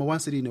the number one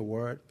city in the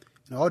world.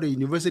 And all the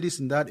universities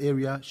in that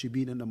area should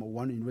be the number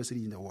one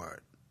university in the world.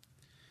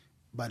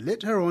 But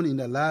later on in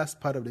the last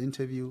part of the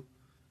interview,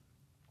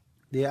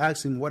 they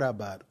asked him, what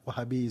about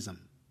Wahhabism?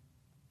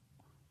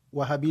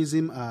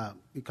 Wahhabism,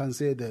 you can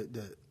say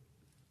the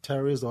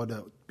terrorists or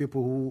the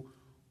people who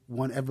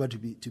want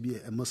everybody to be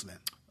a Muslim.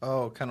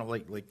 Oh, kind of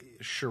like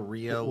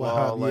Sharia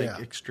law,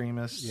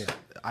 extremists,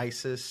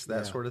 ISIS,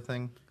 that sort of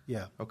thing?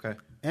 Yeah. Okay.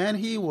 And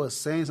he was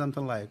saying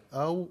something like,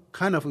 we're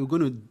going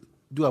to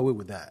do away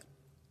with that.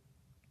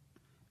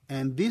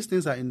 And these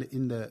things are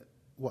in the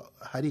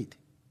Hadith.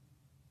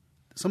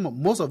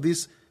 Most of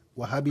these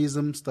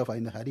Wahhabism stuff are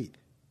in the Hadith,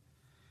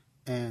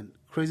 and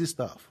crazy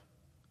stuff.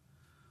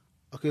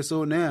 Okay,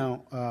 so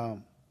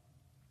now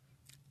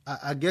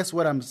I guess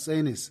what I'm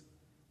saying is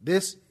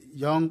this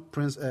young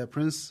prince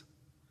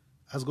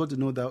has got to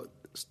know that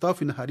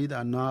stuff in the Hadith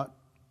are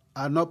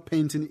not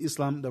painting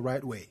Islam the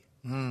right way.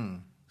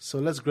 So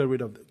let's get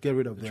rid of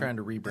them. Trying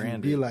to rebrand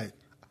and be like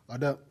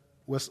other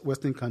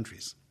Western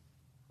countries.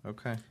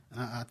 Okay.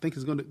 I think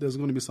there's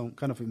going to be some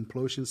kind of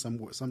implosion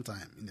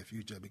sometime in the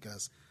future,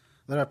 because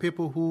there are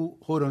people who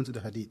hold on to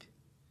the Hadith,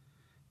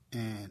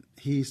 and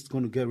he's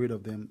going to get rid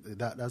of them.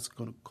 That's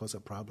going to cause a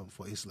problem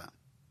for Islam.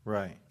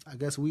 Right. I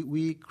guess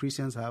we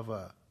Christians have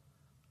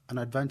an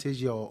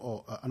advantage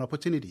or an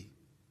opportunity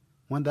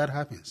when that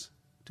happens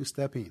to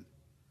step in,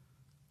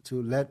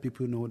 to let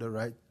people know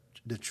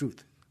the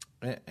truth.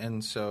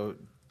 And so,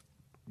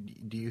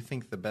 do you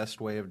think the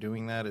best way of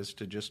doing that is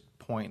to just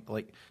point,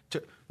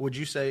 would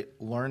you say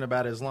learn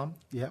about Islam?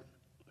 Yeah.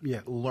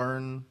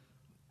 Learn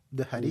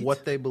the Hadith,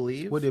 what they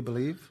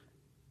believe,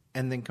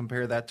 and then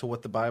compare that to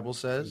what the Bible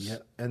says, yeah.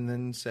 And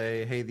then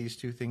say, hey, these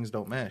two things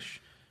don't mesh.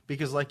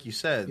 Because like you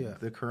said, yeah.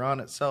 the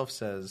Quran itself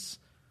says,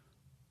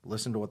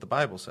 listen to what the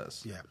Bible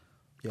says. Yeah.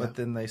 But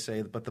then they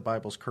say, but the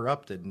Bible's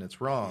corrupted and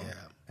it's wrong. Yeah.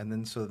 And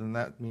then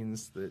that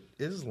means that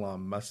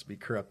Islam must be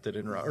corrupted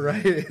and wrong,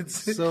 right?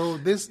 So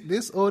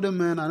this older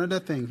man, another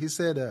thing, he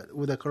said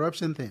with the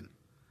corruption thing,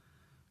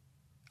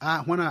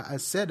 when I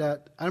said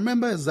that, I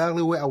remember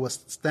exactly where I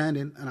was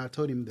standing, and I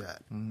told him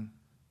that.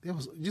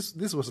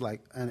 This was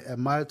like a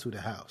mile to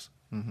the house.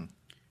 Mm-hmm.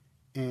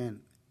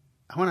 And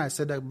when I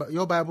said that, but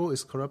your Bible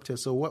is corrupted,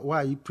 so why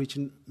are you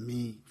preaching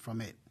me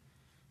from it?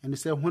 And he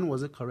said, when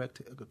was it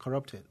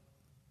corrupted?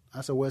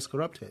 I said, well, it's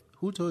corrupted.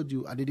 Who told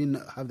you? I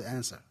didn't have the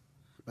answer.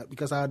 But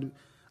because I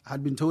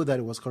had been told that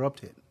it was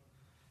corrupted.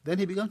 Then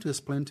he began to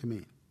explain to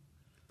me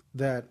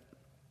that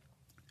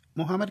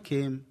Muhammad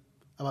came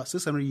about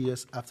 600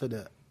 years after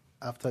the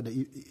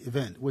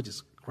event, which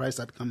is Christ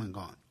had come and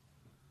gone.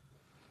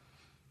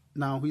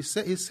 Now, he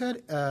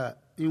said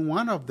in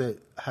one of the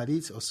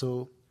hadiths or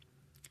so,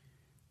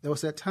 there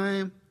was a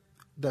time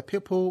the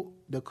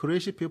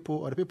Quraysh people,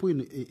 or the people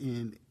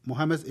in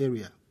Muhammad's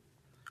area,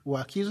 were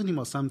accusing him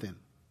of something.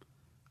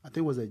 I think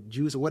it was the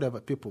Jews or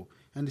whatever people.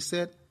 And they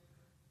said,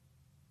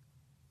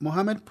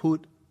 Muhammad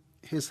put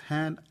his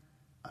hand,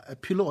 a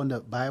pillow on the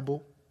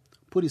Bible,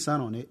 put his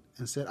hand on it,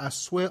 and said, I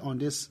swear on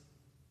this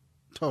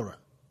Torah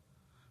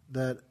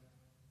that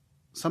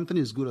something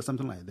is good or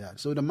something like that.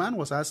 So the man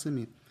was asking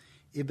me,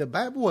 if the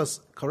Bible was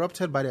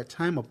corrupted by the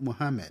time of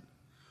Muhammad,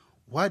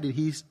 why did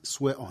he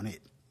swear on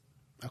it?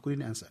 I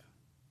couldn't answer.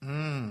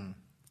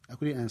 I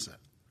couldn't answer.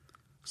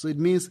 So it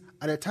means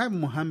at the time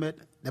of Muhammad,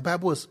 the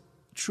Bible was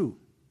true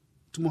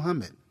to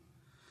Muhammad.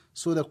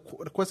 So the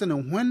question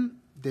is, when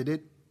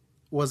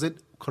was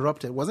it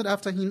corrupted? Was it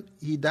after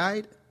he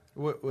died?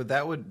 Well,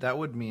 that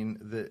would mean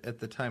that at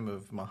the time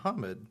of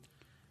Muhammad,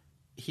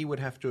 he would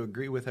have to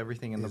agree with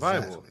everything in the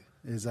Bible.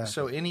 Exactly.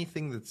 So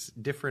anything that's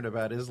different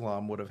about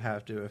Islam would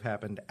have to have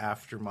happened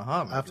after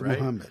Muhammad. After right?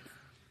 Muhammad.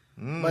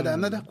 But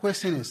another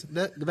question is,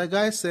 the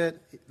guy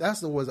that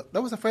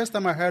was the first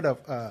time I heard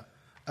of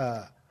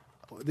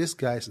this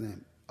guy's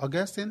name,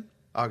 Augustine,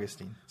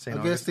 Saint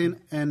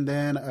Augustine, and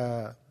then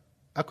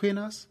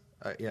Aquinas.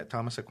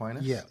 Thomas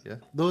Aquinas. Yeah,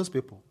 those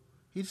people.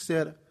 He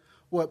said,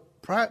 well,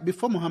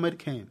 before Muhammad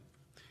came,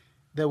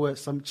 there were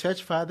some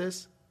church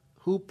fathers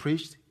who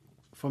preached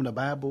from the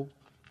Bible.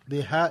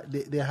 They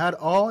had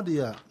all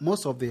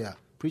most of their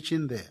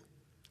preaching there.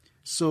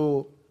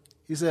 So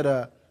he said,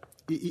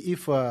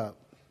 if the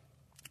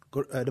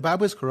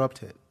Bible is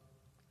corrupted,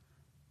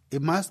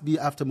 it must be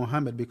after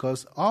Muhammad,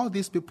 because all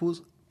these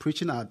people's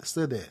preaching are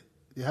still there.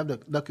 They have the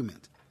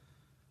document.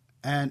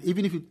 And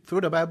even if you throw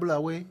the Bible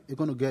away, you're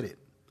going to get it.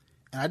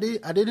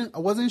 And I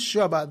wasn't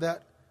sure about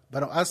that,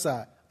 but as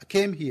I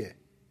came here,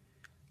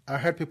 I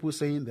heard people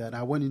saying that.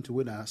 I went into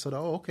it and I said,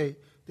 oh, okay,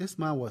 this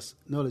man was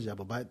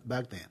knowledgeable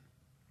back then.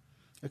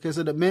 Okay,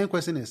 so the main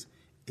question is,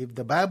 if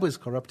the Bible is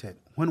corrupted,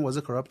 when was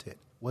it corrupted?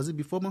 Was it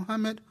before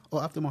Muhammad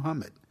or after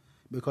Muhammad?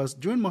 Because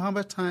during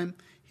Muhammad's time,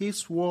 he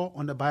swore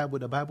on the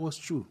Bible was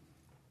true.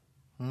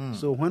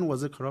 So when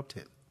was it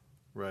corrupted?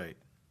 Right.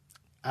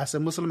 As a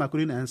Muslim, I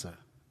couldn't answer.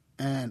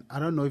 And I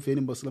don't know if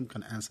any Muslim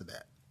can answer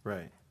that.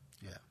 Right.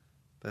 Yeah.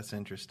 That's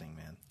interesting,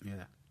 man.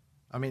 Yeah.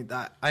 I mean,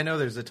 I know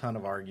there's a ton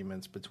of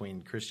arguments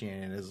between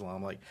Christianity and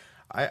Islam. Like,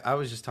 I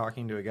was just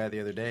talking to a guy the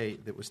other day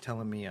that was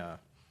telling me,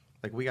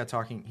 we got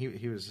talking,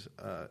 he was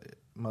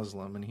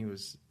Muslim, and he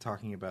was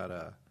talking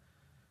about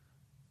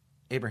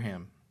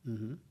Abraham.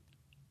 Mm-hmm.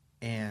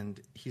 And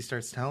he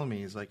starts telling me,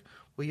 he's like,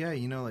 well, yeah,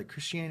 like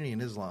Christianity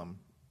and Islam,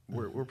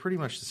 we're pretty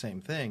much the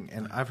same thing.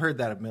 And I've heard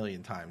that a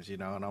million times,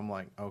 and I'm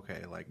like,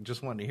 okay,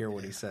 just wanted to hear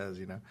what he says,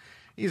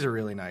 He's a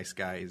really nice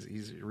guy.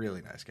 He's a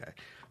really nice guy.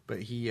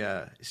 But he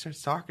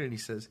starts talking, and he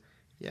says,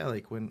 yeah,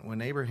 like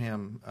when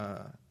Abraham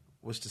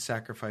was to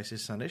sacrifice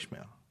his son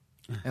Ishmael.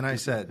 And I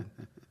said,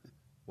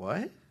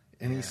 what?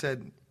 And he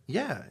said,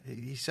 Yeah,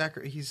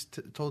 he's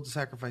told to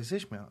sacrifice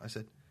Ishmael. I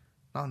said,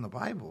 not in the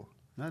Bible.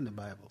 Not in the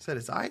Bible. I said,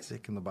 it's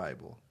Isaac in the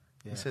Bible.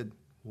 Yeah. He said,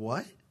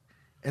 what?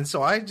 And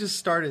so I just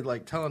started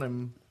like telling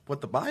him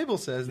what the Bible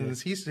says, and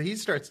he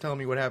starts telling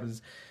me what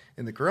happens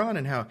in the Quran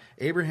and how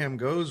Abraham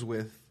goes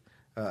with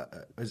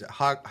is it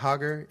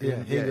Hagar?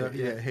 Hagar.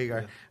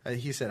 Hagar. Yeah.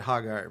 He said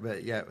Hagar,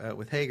 but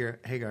with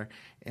Hagar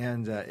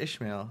and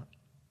Ishmael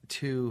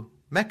to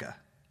Mecca,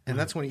 and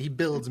that's when he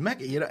builds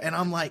Mecca. And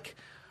I'm like,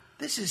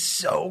 this is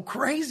so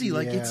crazy.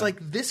 Like it's like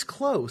this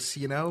close,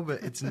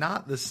 but it's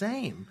not the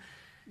same.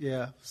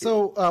 Yeah.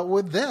 So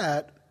with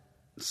that,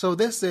 so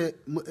they say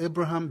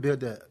Abraham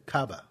built the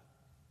Kaaba.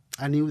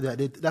 I knew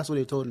that. That's what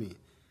they told me.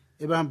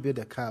 Abraham built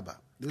the Kaaba.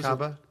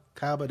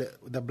 Kaaba,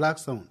 the black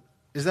stone.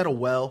 Is that a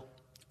well?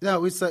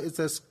 No, it's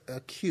a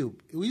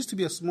cube. It used to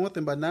be a small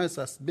thing, but now it's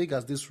as big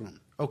as this room.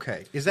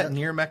 Okay. Is that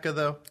near Mecca,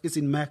 though? It's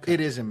in Mecca.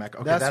 It is in Mecca.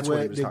 Okay, that's what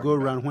where he was they talking go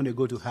about. around when they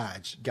go to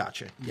Hajj.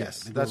 Gotcha.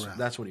 Yes,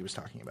 that's what he was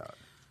talking about.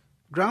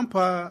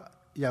 Grandpa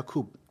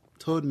Yaqub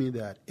told me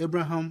that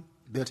Abraham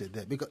built it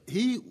there because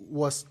he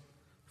was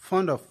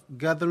fond of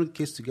gathering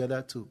kids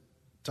together to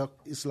talk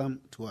Islam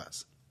to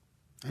us.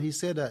 And he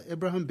said that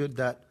Abraham built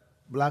that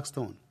black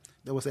stone.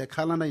 There was a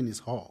calendar in his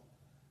hall,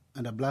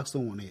 and the black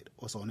stone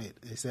was on it.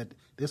 He said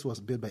this was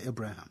built by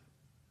Abraham.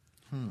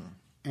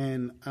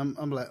 And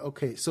I'm like,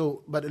 okay.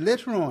 So, but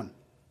later on,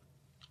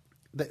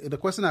 the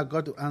question I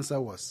got to answer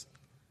was,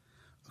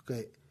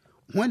 okay,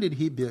 when did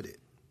he build it?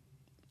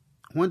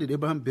 When did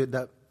Abraham build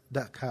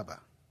that Kaaba?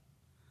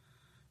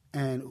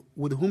 And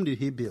with whom did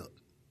he build?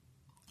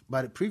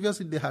 But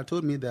previously they had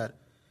told me that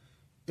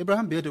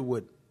Abraham built it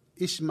with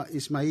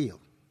Ishmael.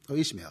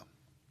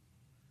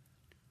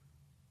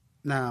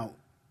 Now,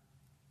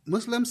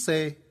 Muslims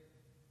say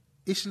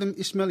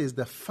Ishmael is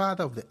the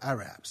father of the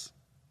Arabs.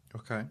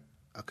 Okay.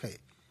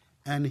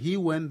 And he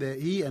went there,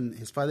 he and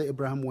his father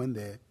Abraham went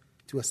there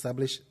to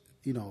establish,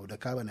 the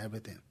Kaaba and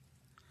everything.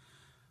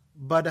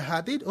 But the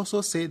Hadith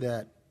also say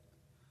that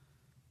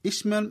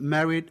Ishmael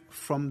married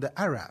from the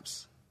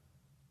Arabs.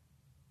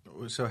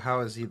 So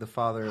how is he the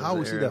father of the How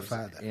is he the Arabs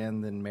father?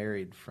 and then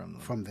married from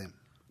them? From them.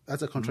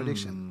 That's a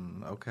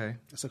contradiction. Okay.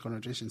 That's a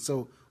contradiction.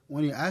 So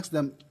when you ask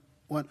them,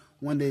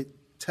 when they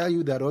tell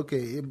you that,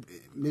 okay,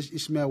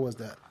 Ishmael was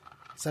the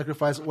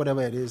sacrifice,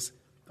 whatever it is,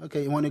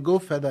 okay, when you go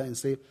further and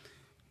say,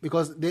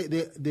 because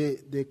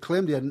they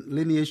claim their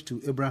lineage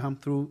to Abraham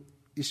through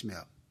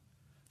Ishmael,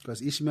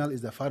 because Ishmael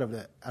is the father of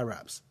the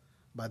Arabs.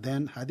 But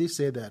then Hadith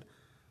said that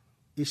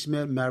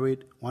Ishmael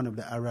married one of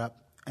the Arab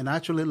and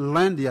actually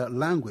learned their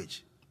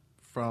language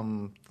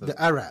from the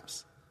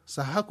Arabs.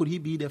 So how could he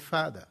be their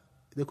father?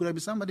 There could have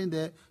been somebody in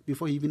there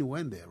before he even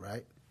went there,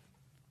 right?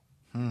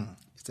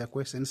 It's a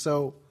question.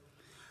 So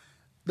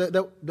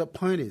the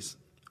point is,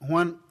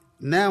 when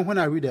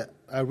I read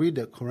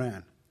the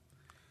Quran,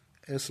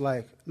 it's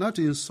like, not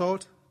to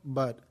insult,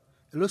 but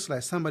it looks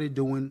like somebody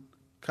doing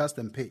cut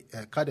and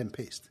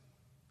paste.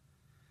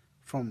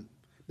 From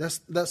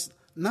that's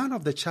none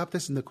of the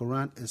chapters in the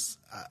Quran is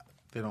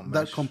they don't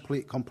that mesh.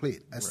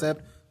 complete,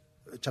 except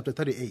chapter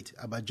 38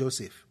 about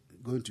Joseph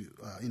going to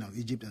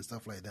Egypt and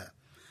stuff like that.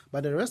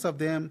 But the rest of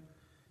them,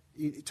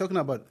 talking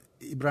about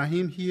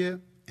Ibrahim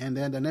here, and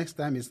then the next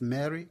time is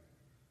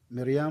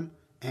Miriam,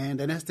 and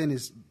the next thing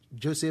is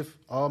Joseph,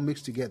 all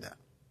mixed together.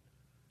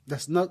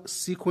 There's no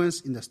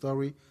sequence in the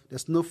story.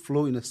 There's no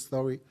flow in the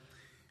story.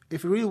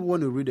 If you really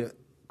want to read the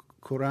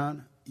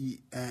Quran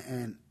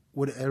and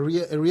with a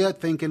real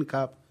thinking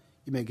cap,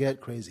 you may get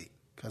crazy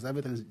because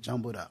everything's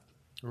jumbled up.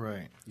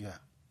 Right. Yeah.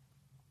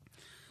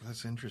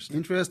 That's interesting.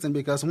 Interesting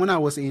because when I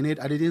was in it,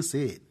 I didn't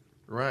see it.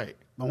 Right.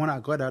 But when I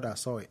got out, I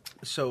saw it.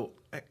 So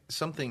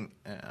something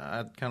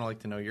I'd kind of like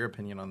to know your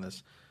opinion on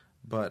this,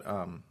 but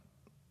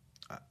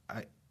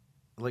I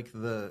like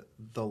the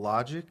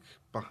logic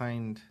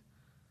behind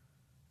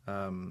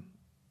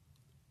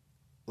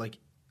like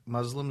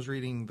Muslims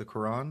reading the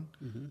Quran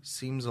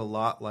seems a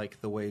lot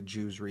like the way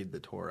Jews read the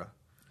Torah.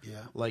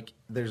 Yeah. Like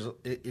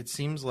it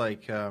seems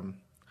like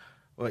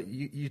well,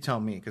 you tell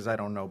me because I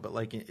don't know, but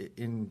like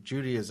in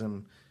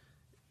Judaism,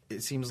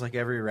 it seems like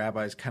every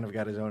rabbi's kind of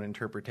got his own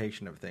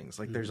interpretation of things.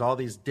 Like there's all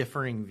these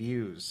differing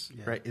views,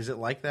 right? Is it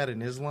like that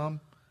in Islam?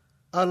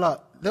 A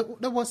lot.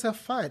 There was a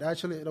fight,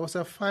 actually. There was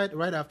a fight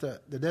right after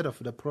the death of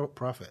the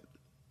prophet.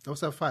 There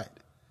was a fight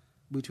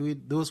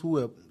between those who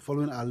were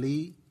following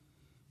Ali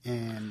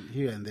and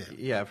here and there.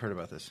 Yeah, I've heard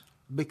about this.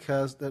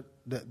 Because the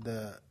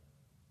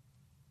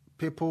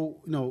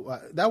people,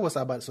 that was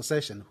about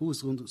succession.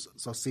 Who's going to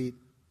succeed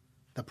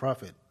the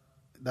prophet?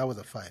 That was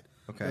a fight.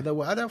 Okay. But there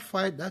were other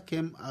fight that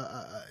came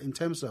in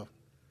terms of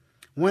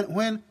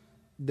when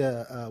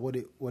the what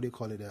do you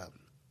call it?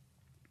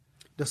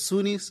 The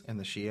Sunnis And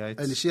the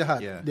Shiites.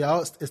 they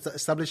are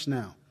established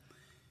now.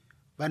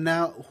 But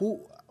now,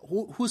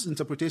 whose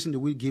interpretation do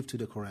we give to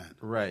the Quran?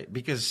 Right,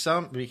 because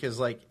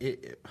like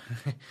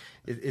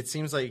it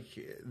seems like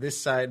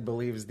this side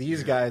believes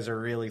these guys are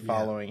really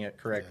following it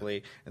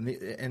correctly,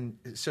 and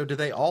so do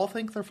they all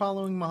think they're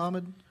following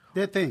Muhammad?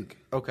 They think.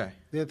 Okay.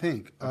 They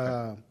think.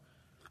 Okay.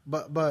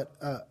 But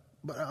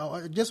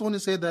I just want to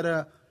say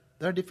that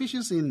there are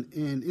divisions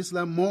in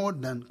Islam more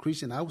than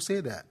Christian. I would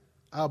say that.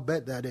 I'll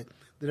bet that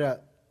there are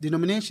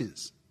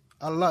denominations,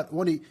 a lot.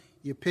 When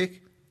you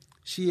pick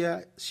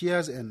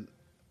Shias and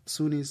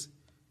Sunnis,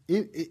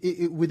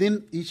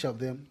 within each of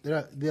them, there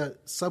are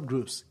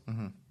subgroups,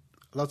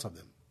 lots of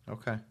them.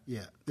 Okay.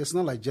 Yeah, it's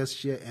not like just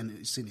Shia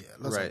and Sunni.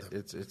 Lots right. Of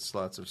them. It's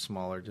lots of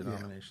smaller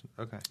denominations.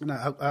 Yeah. Okay.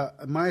 Now,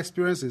 my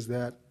experience is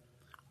that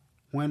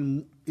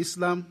when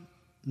Islam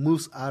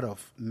moves out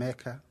of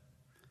Mecca,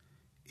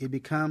 it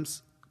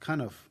becomes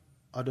kind of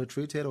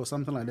adulterated or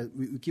something like that.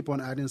 We keep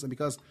on adding some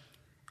because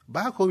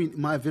back home in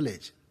my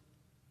village,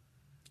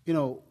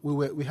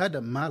 we had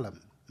a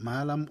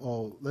Malam,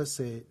 or let's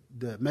say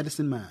the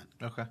medicine man.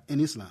 Okay. In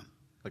Islam.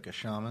 Like a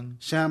shaman?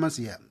 Shamans,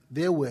 yeah.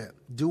 They were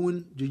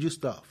doing juju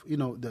stuff,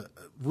 the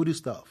voodoo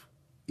stuff,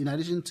 in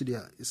addition to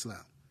their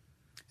Islam.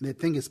 And they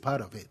think it's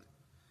part of it.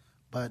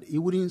 But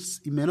you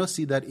may not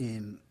see that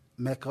in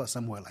Mecca or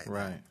somewhere like that.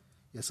 Right.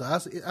 Yeah, so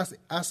as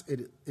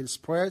it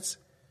spreads,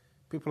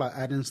 people are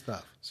adding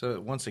stuff. So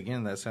once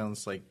again, that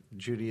sounds like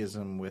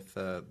Judaism with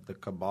the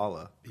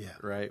Kabbalah,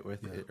 right?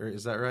 Or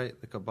is that right?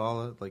 The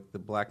Kabbalah, like the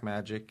black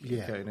magic,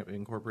 kind of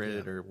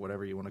incorporated, or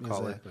whatever you want to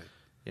call it.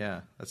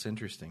 Yeah, that's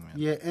interesting, man.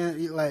 Yeah, and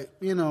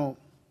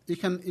you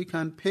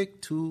can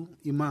pick two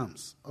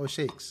imams or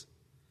sheikhs,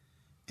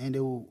 and they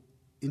will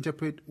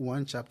interpret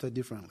one chapter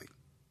differently.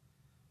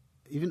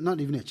 Not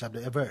even a chapter,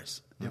 a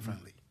verse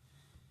differently.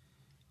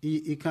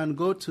 You can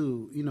go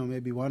to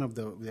maybe one of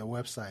their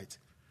websites.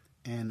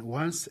 And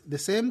once the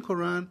same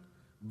Quran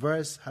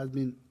verse has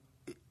been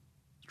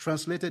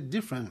translated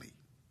differently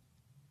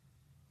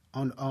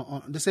on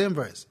the same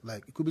verse,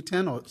 like it could be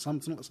 10 or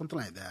something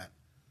like that,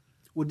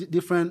 with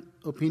different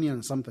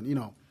opinions,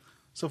 something,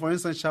 So, for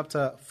instance,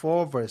 chapter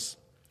 4, verse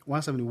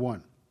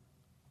 171,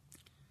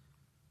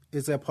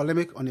 it's a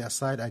polemic on their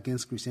side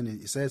against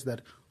Christianity. It says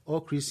that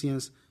all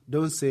Christians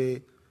don't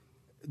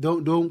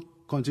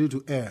continue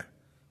to err.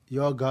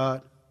 Your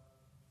God.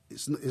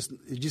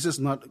 Jesus is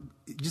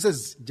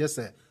just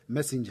a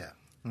messenger.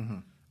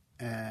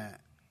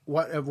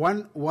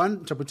 One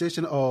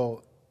interpretation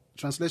or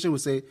translation would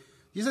say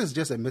Jesus is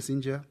just a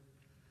messenger,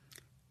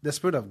 the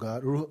Spirit of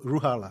God, Ruh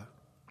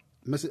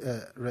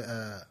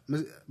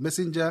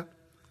messenger,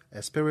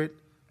 a spirit,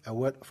 a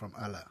word from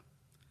Allah.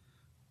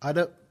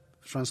 Other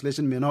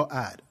translation may not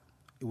add.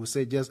 It would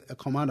say just a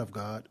command of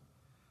God,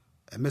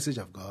 a message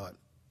of God,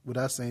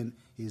 without saying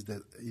he's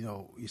the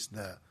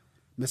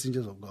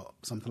messengers of God,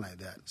 something like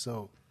that.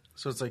 So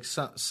it's like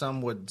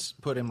some would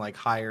put him like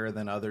higher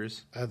than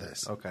others.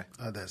 Okay.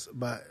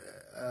 But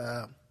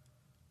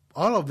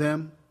all of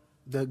them,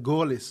 the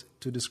goal is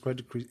to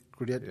discredit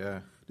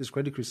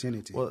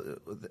Christianity. Well,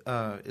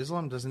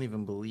 Islam doesn't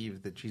even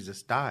believe that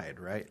Jesus died,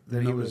 right?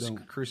 That he was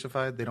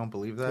crucified. They don't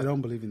believe that. They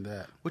don't believe in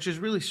that. Which is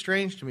really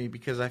strange to me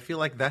because I feel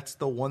like that's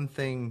the one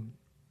thing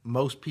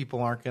most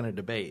people aren't going to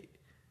debate.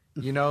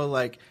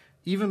 Like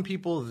even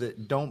people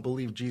that don't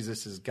believe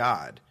Jesus is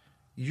God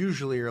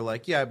usually are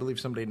like, yeah, I believe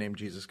somebody named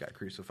Jesus got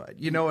crucified.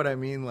 You know what I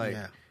mean? Like,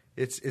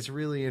 it's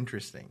really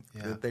interesting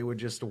that they would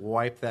just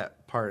wipe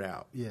that part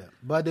out. Yeah,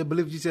 but they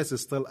believe Jesus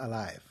is still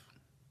alive.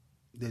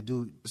 They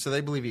do. So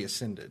they believe he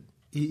ascended.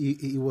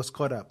 He was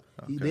caught up.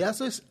 Okay. They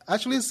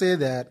actually say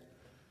that,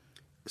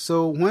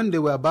 so when they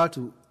were about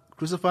to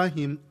crucify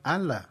him,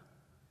 Allah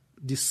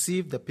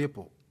deceived the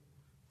people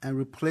and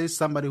replaced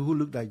somebody who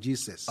looked like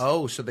Jesus.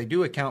 Oh, so they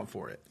do account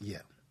for it. Yeah.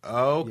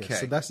 Okay. Yeah,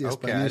 so that's the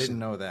explanation. Okay, I didn't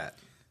know that.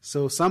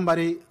 So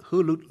somebody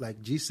who looked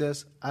like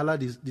Jesus, Allah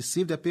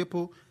deceived the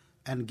people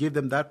and gave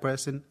them that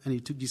person, and he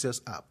took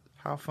Jesus up.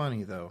 How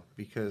funny, though,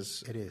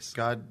 because it is.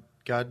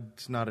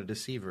 God's not a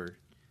deceiver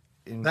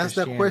in That's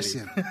the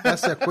question.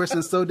 That's the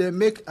question. So they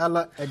make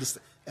Allah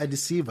a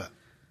deceiver.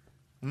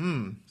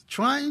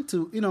 Trying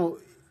to,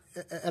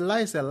 a lie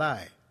is a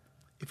lie.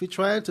 If you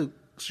try to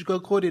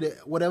sugarcoat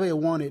it, whatever you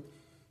want it,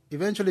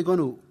 eventually going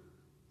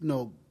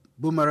to,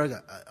 boomerang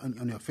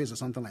on your face or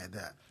something like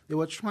that. They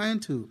were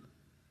trying to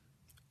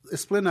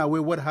explain away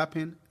what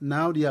happened.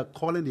 Now they are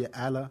calling the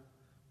Allah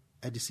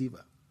a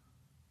deceiver.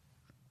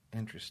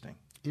 Interesting.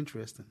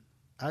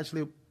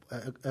 Actually,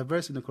 a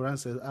verse in the Quran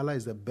says Allah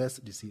is the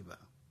best deceiver.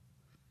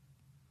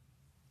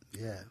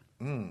 Yeah.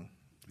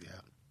 Yeah.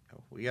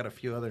 We got a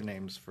few other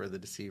names for the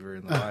deceiver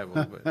in the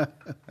Bible, but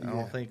I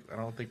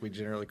don't think we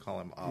generally call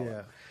him Allah.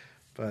 Yeah.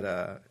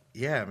 But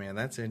yeah, man,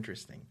 that's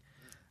interesting.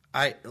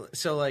 I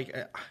feel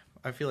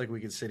like we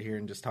could sit here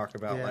and just talk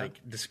about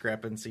like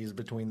discrepancies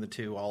between the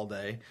two all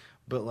day.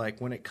 But like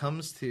when it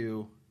comes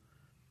to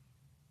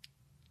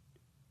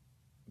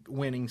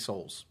winning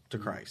souls to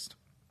Christ,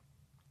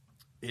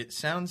 it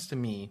sounds to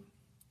me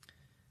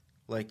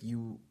like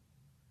you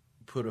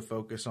put a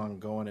focus on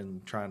going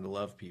and trying to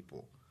love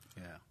people.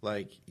 Yeah.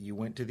 Like you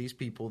went to these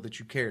people that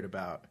you cared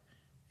about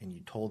and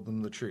you told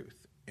them the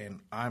truth.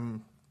 And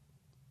I'm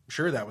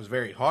sure that was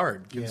very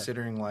hard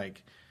considering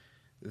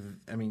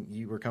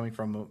you were coming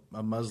from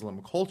a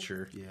Muslim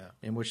culture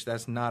in which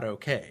that's not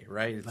okay,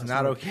 right? It's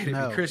not okay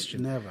to be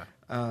Christian. Never.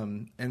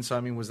 And so,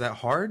 was that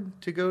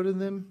hard to go to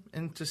them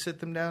and to sit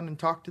them down and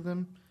talk to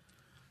them?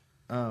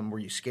 Were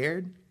you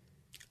scared?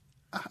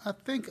 I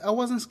think I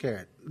wasn't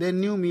scared. They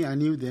knew me. I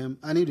knew them.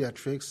 I knew their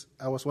tricks.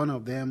 I was one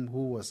of them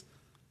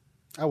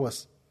I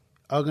was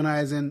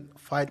organizing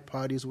fight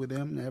parties with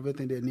them and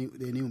everything. They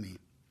knew me.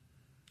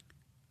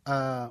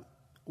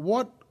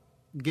 What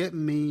gave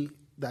me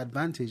the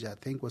advantage, I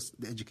think, was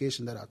the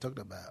education that I talked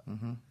about.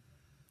 Mm-hmm.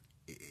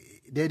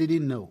 They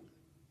didn't know.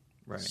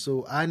 Right.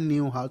 So I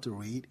knew how to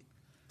read.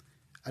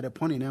 At a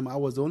point in time, I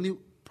was the only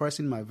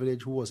person in my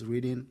village who was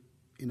reading,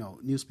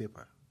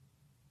 newspaper.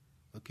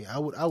 Okay, I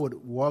would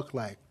walk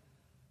like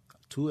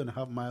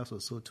 2.5 miles or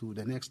so to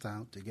the next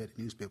town to get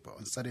a newspaper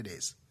on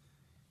Saturdays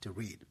to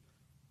read.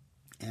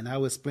 And I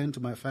would explain to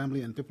my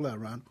family and people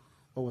around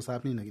what was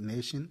happening in the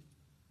nation.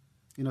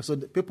 So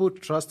the people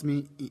trust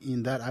me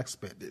in that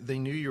aspect. They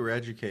knew you were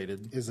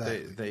educated.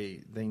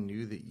 Exactly. They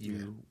knew that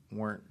you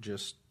weren't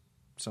just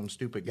some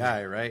stupid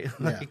guy, right?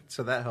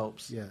 So that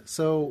helps. Yeah.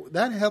 So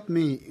that helped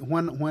me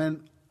when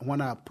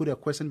I put a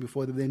question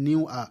before them. They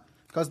knew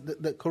because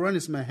the Quran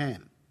is in my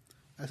hand.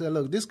 I said,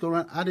 look, this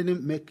Quran, I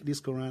didn't make this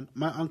Quran.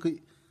 My uncle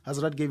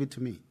Hazrat gave it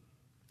to me.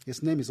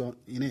 His name is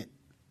in it.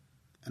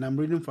 And I'm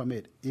reading from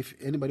it. If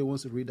anybody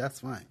wants to read, that's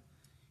fine.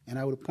 And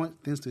I would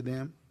point things to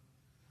them.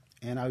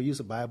 And I'll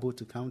use a Bible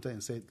to counter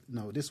and say,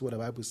 no, this is what the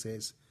Bible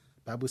says.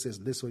 The Bible says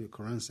this is what your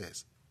Quran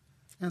says.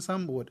 And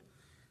some would.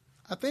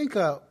 I think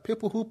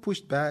people who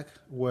pushed back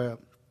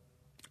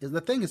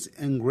the thing is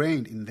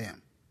ingrained in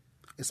them.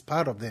 It's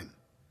part of them.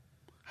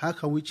 How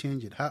can we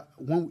change it?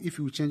 If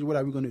we change it, what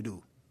are we going to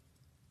do?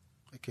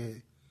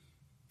 Okay.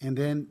 And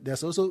then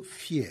there's also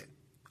fear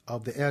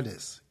of the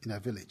elders in our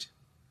village.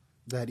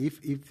 That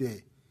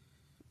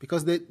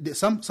because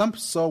some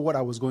saw what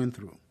I was going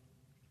through.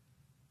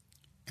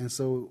 And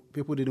so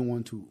people didn't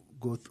want to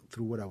go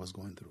through what I was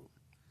going through.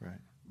 Right.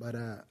 But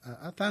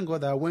I thank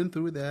God that I went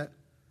through that.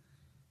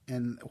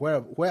 And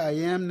where I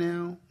am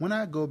now, when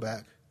I go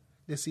back,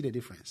 they see the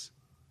difference.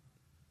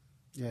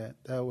 Yeah,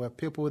 there were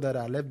people that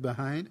are left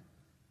behind.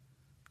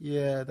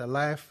 Yeah, the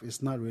life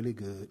is not really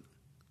good.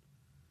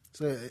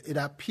 So it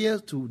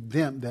appears to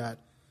them that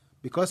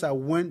because I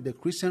went the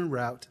Christian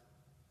route,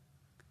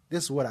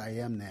 this is what I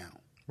am now.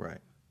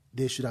 Right.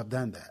 They should have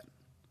done that.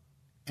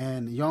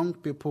 And young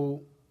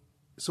people,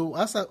 so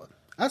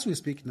as we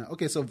speak now,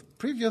 okay, so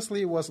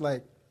previously it was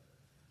like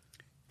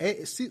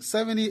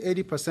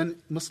 70-80%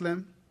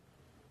 Muslim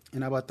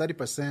and about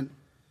 30%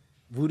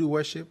 voodoo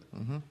worship.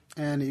 Mm-hmm.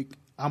 And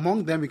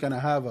among them, we can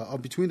have, or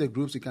between the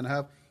groups, we can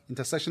have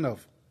intersection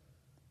of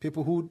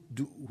people who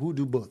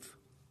do both.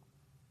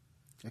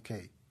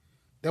 Okay.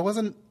 There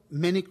wasn't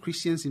many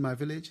Christians in my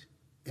village.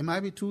 It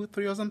might be 2,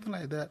 3 or something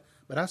like that.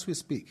 But as we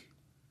speak,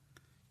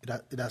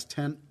 it has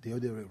turned the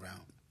other way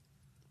around.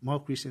 More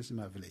Christians in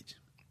my village.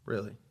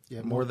 Really?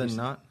 Yeah, more than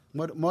not?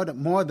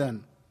 More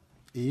than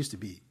it used to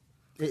be.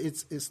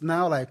 It's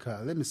now like,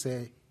 let me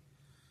say,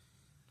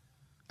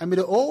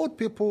 the old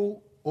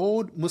people,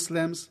 old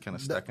Muslims. Kind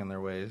of stuck in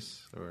their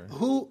ways? Or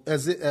who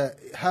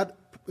had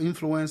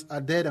influence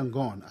are dead and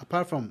gone.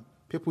 Apart from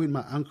people in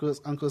my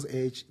uncle's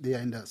age, they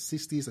are in the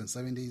 60s and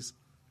 70s.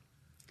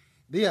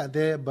 They are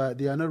there, but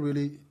they are not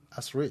really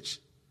as rich.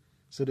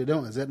 So they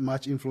don't exert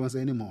much influence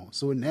anymore.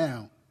 So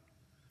now,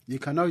 you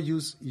cannot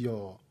use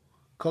your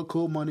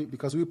cocoa money,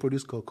 because we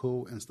produce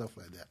cocoa and stuff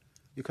like that.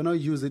 You cannot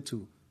use it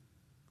to,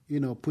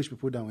 push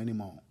people down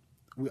anymore.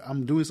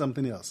 I'm doing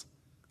something else.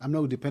 I'm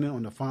not dependent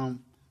on the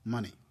farm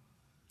money.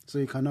 So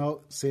you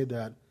cannot say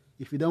that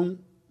if you don't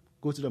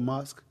go to the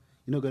mosque,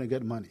 you're not going to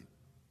get money.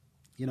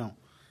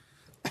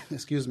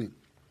 Excuse me.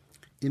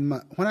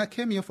 When I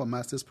came here for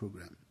master's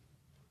program,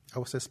 I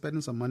was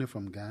expecting some money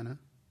from Ghana.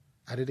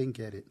 I didn't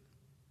get it.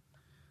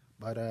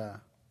 But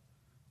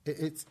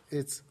it's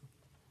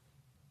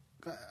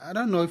I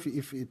don't know if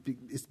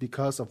it's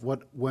because of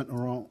what went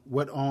on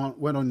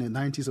in the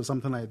 90s or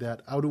something like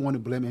that. I don't want to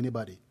blame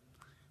anybody.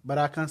 But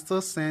I can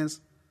still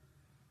sense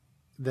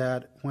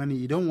that when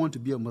you don't want to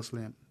be a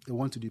Muslim, they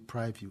want to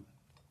deprive you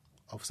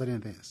of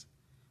certain things.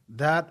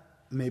 That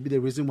may be the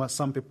reason why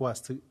some people are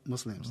still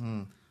Muslims.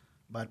 Mm.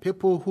 But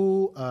people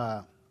who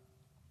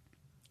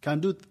can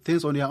do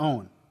things on their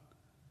own,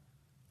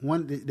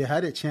 when they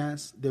had a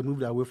chance, they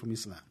moved away from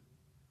Islam.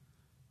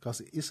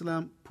 Because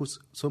Islam puts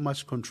so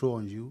much control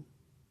on you,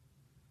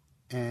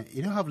 and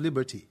you don't have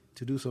liberty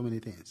to do so many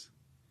things.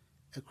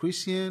 A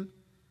Christian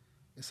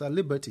is a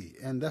liberty,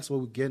 and that's what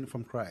we get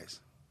from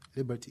Christ,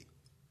 liberty.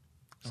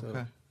 So,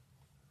 okay.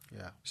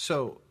 Yeah.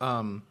 So,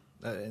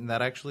 and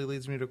that actually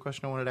leads me to a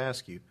question I wanted to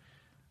ask you.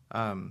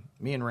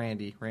 Me and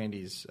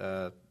Randy's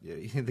the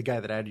guy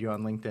that added you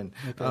on LinkedIn.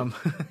 Okay.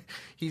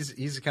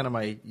 He's kind of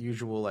my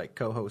usual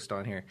co-host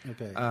on here.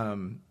 Okay.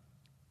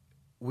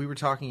 We were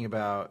talking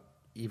about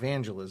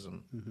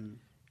evangelism, mm-hmm.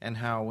 and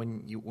how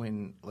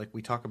when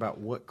we talk about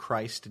what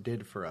Christ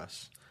did for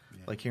us,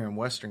 like here in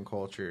Western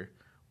culture,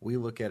 we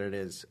look at it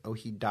as,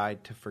 he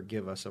died to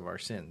forgive us of our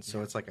sins.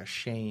 So it's like a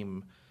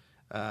shame.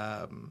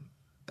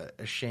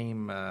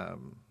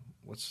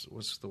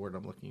 What's the word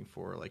I'm looking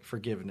for? Like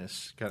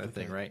forgiveness kind of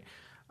thing, right?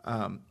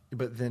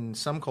 But then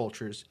some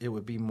cultures, it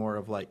would be more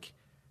of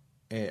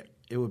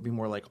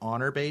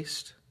honor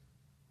based,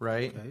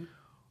 right?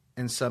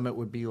 and some it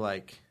would be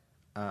like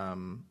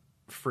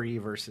free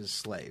versus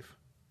slave.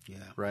 Yeah.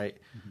 Right?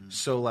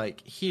 So,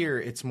 like, here,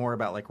 it's more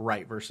about, like,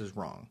 right versus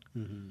wrong.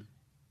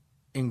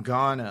 In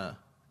Ghana,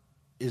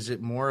 is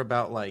it more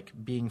about, like,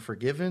 being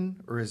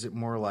forgiven, or is it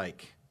more,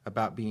 like,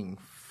 about being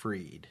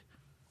freed?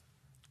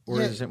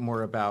 Or is it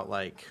more about,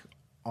 like,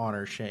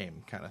 honor,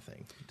 shame kind of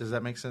thing? Does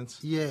that make sense?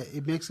 Yeah,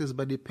 it makes sense,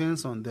 but it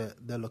depends on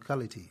the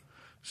locality.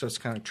 So it's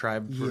kind of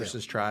tribe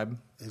versus tribe?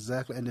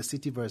 Exactly, and the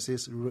city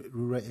versus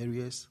rural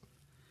areas.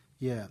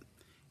 Yeah.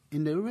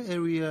 In the rural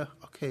area,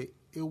 okay,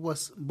 it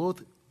was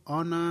both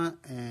honor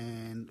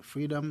and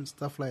freedom,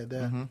 stuff like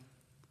that.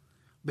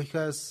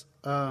 Because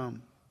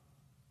when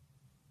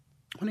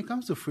it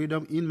comes to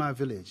freedom in my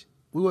village,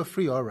 we were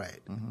free, all right.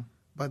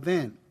 But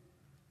then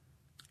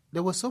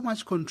there was so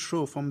much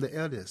control from the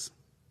elders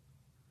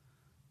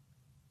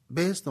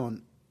based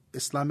on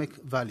Islamic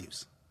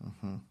values.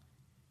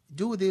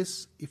 Do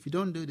this. If you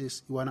don't do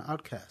this, you are an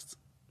outcast.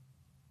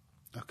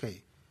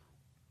 Okay.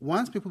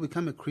 Once people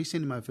become a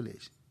Christian in my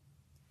village,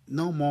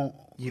 no more.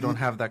 You don't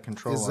have that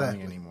control on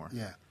me anymore.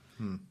 Yeah.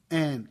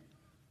 And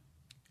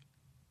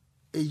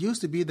it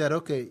used to be that,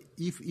 okay,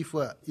 if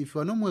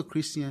you're no more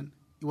Christian,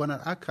 you are an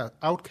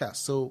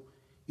outcast, so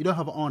you don't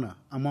have honor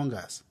among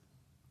us.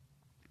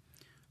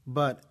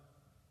 But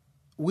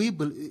we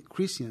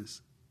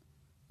Christians,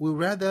 we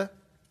rather,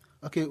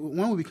 okay,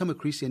 when we become a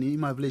Christian in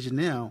my village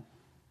now,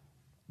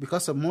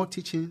 because of more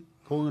teaching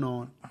going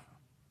on,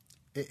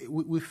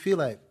 we feel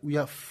like we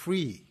are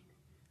free.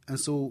 And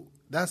so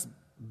that's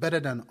better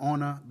than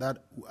honor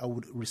that I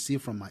would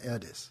receive from my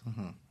elders.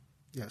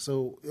 Yeah,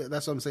 so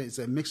that's what I'm saying. It's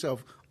a mixture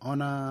of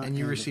honor. And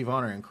you receive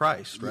honor in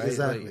Christ, right?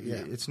 Exactly, like,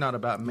 yeah. It's not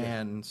about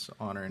man's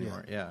honor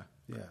anymore, Yeah.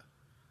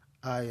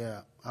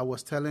 I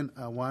was telling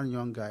one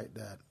young guy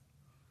that,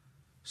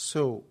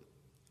 so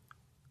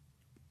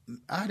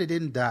I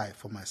didn't die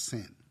for my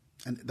sin.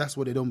 And that's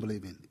what they don't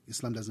believe in.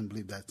 Islam doesn't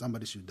believe that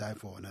somebody should die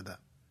for another.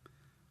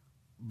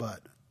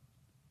 But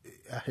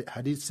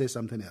I did say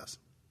something else,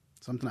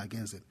 something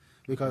against it.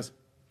 Because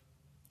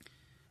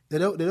they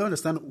don't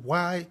understand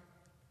why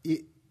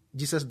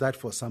Jesus died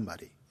for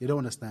somebody. They don't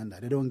understand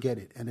that. They don't get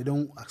it, and they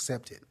don't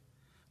accept it.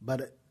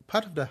 But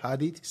part of the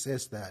hadith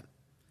says that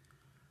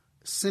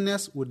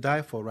sinners would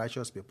die for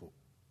righteous people.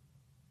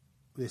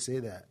 They say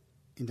that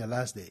in the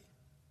last day,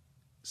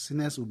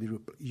 sinners will be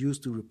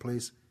used to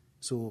replace.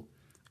 So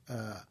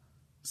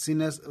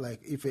sinners, like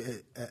if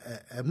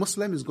a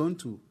Muslim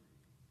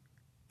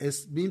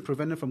is being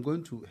prevented from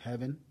going to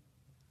heaven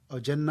or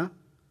Jannah,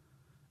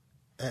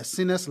 a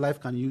sinner's life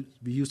can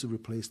be used to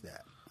replace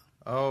that.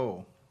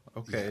 Oh,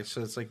 okay.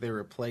 So it's like they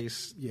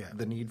replace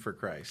the need for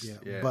Christ.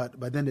 Yeah.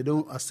 But then they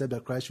don't accept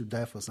that Christ should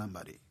die for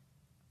somebody.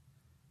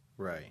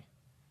 Right.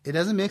 It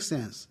doesn't make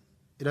sense.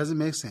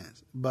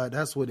 But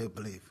that's what they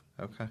believe.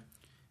 Okay.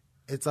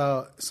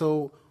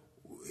 So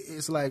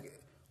it's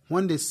like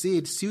when they see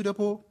it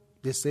suitable,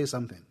 they say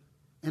something.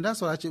 And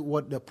that's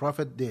what the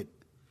Prophet did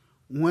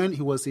when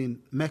he was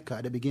in Mecca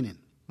at the beginning.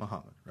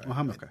 Muhammad, right?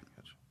 Muhammad. Okay,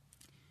 gotcha.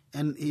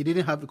 And he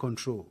didn't have the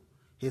control.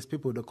 His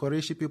people, the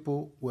Qurayshi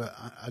people, were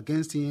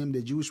against him.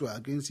 The Jews were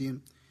against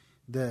him.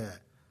 The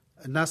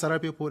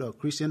Nasara people, the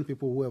Christian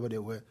people, whoever they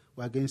were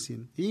against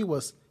him. He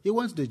went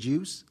to the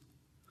Jews.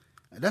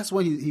 That's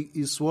when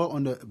he swore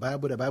on the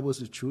Bible is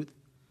the truth.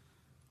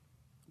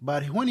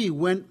 But when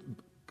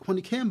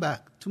he came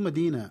back to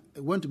Medina,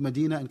 went to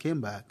Medina and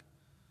came back.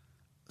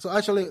 So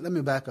actually, let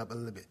me back up a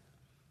little bit.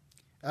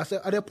 At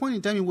that point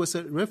in time, he was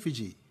a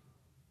refugee.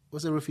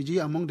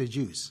 Among the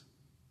Jews.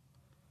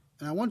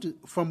 And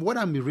from what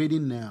I'm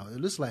reading now, it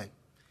looks like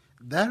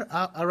that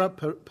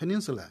Arab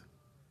peninsula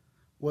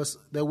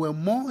there were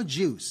more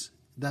Jews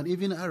than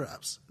even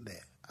Arabs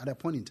there at that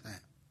point in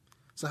time.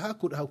 So how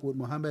could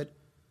Muhammad,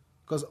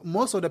 because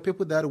most of the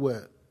people that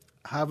were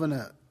having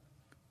an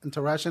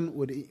interaction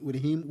with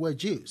him were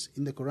Jews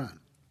in the Quran.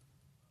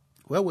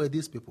 Where were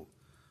these people?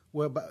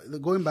 Well,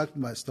 going back to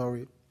my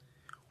story,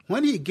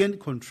 when he gained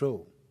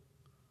control,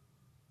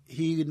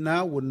 he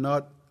now would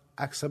not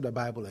accept the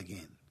Bible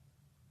again.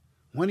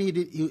 When he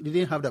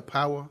didn't have the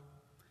power,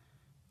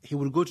 he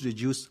would go to the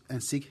Jews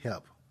and seek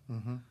help.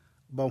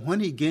 But when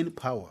he gained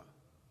power,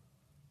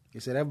 he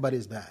said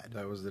everybody's bad.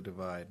 That was the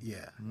divide.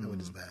 Yeah,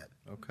 everybody's bad.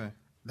 Okay.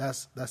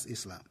 That's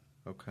Islam.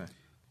 Okay.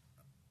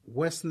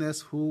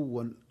 Westerners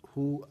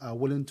who are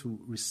willing to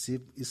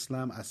receive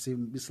Islam as if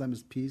Islam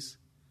is peace,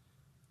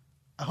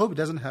 I hope it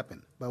doesn't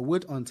happen. But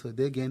wait until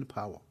they gain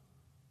power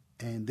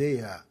and they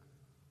are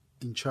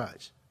in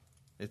charge.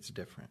 It's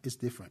different. It's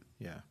different.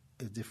 Yeah.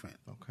 It's different.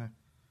 Okay.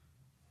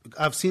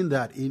 I've seen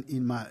that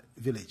in my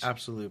village.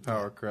 Absolute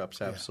power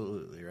corrupts.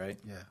 Absolutely, right?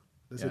 Yeah.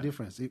 There's a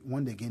difference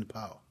when they gain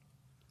power.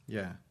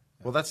 Yeah.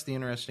 Well, that's the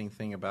interesting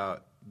thing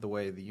about the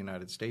way the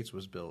United States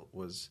was built.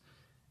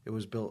 It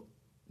was built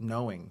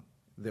knowing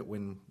that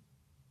when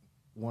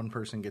one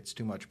person gets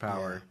too much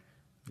power,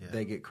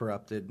 they get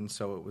corrupted, and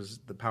so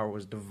the power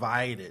was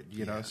divided.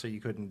 You know, so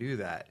you couldn't do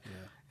that.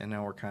 Yeah. And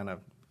now we're kind of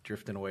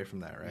drifting away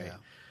from that, right?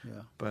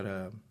 Yeah.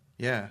 But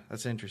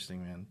that's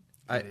interesting, man.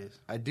 It is.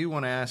 I do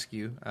want to ask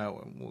you.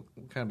 We'll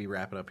kind of be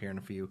wrapping up here in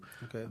a few.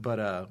 Okay.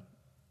 But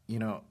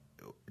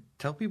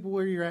tell people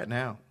where you're at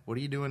now. What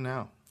are you doing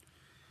now?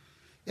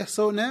 Yeah.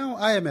 So now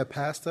I am a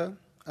pastor.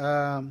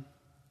 I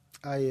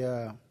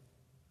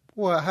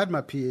had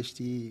my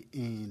PhD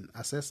in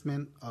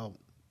assessment.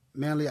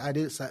 Mainly, I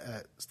did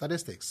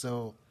statistics.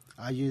 So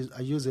I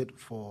use it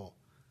for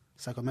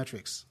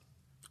psychometrics,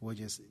 which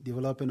is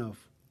developing of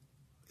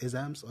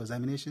exams or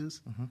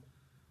examinations. Mm-hmm.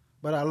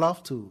 But I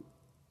love to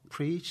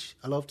preach.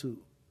 I love to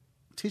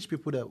teach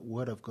people the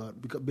Word of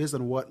God because based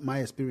on what my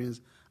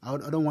experience, I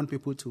don't want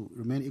people to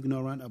remain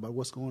ignorant about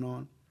what's going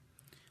on.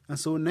 And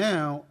so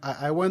now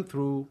I went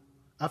through,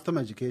 after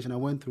my education, I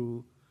went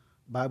through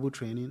Bible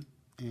training,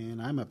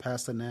 and I'm a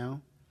pastor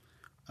now.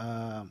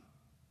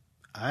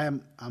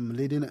 I'm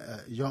leading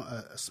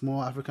a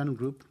small African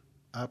group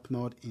up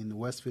north in the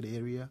Westfield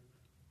area.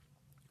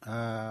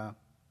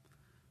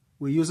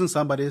 We're using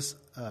somebody's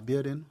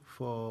building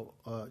for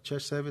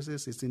church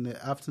services. It's in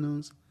the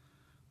afternoons,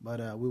 but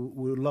we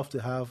would love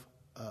to have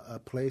a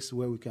place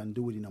where we can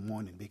do it in the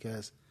morning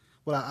because,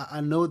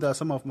 I know that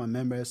some of my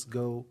members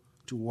go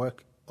to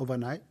work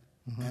overnight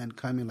and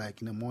come in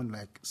like in the morning,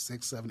 like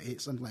 6, 7,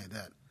 8, something like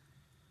that.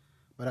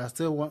 But I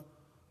still want.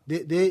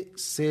 They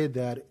say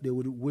that they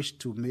would wish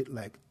to meet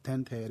like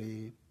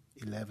 10:30,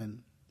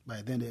 11.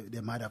 By then they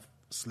might have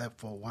slept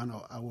for 1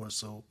 hour or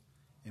so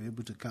and be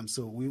able to come.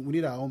 So we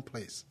need our own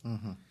place.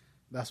 Mm-hmm.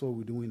 That's what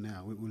we're doing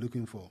now. We're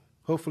looking for.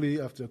 Hopefully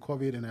after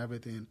COVID and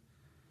everything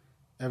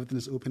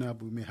is open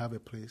up, we may have a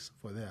place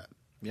for that.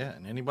 Yeah,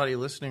 and anybody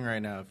listening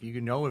right now, if you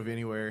know of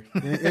anywhere.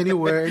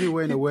 anywhere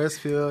in the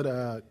Westfield,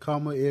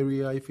 Carmel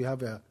area, if you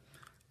have a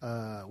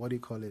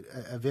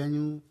a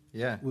venue,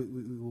 yeah, we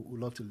would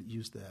love to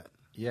use that.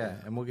 Yeah,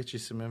 and we'll get you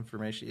some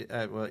information.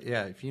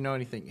 If you know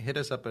anything, hit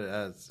us up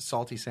at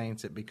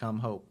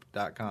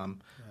saltysaints@becomehope.com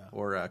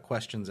or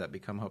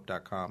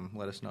questions@becomehope.com.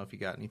 Let us know if you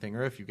got anything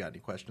or if you got any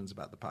questions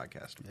about the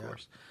podcast, of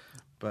course.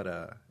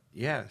 But,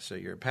 so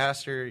you're a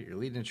pastor, you're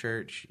leading a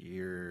church,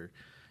 you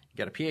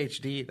got a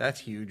PhD.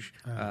 That's huge.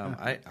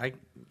 I'm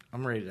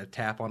ready to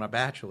tap on a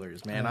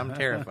bachelor's, man. I'm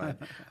terrified.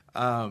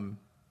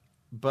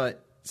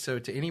 But so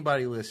to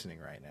anybody listening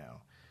right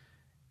now,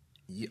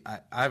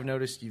 I've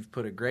noticed you've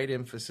put a great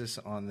emphasis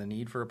on the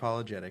need for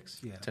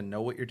apologetics, to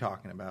know what you're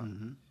talking about,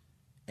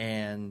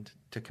 and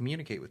to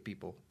communicate with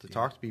people, to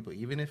talk to people,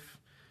 even if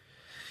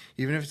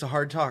it's a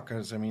hard talk.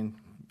 Because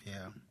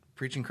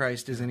preaching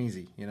Christ isn't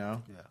easy, Yeah.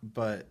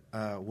 But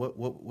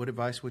what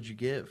advice would you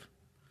give?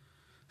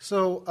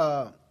 So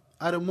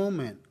at the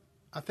moment,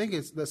 I think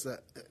that's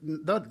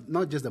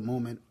not just a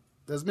moment.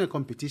 There's been a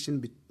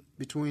competition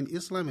between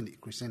Islam and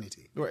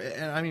Christianity.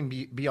 And I mean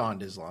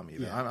beyond Islam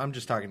even. Yeah. I'm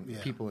just talking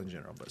people in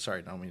general, but sorry,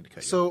 I don't mean to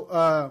cut you off.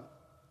 So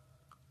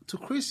to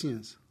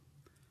Christians,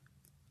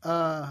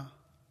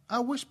 I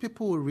wish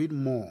people would read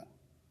more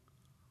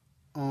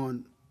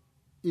on,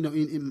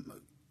 in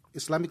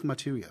Islamic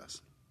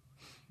materials.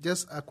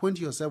 Just acquaint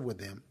yourself with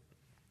them.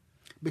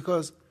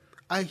 Because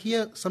I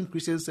hear some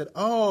Christians say,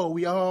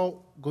 we are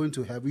all going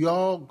to heaven. We are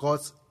all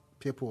God's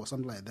people or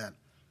something like that.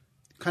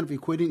 Kind of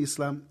equating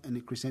Islam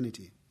and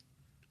Christianity.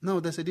 No,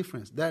 there's a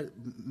difference. There's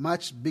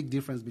much big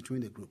difference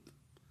between the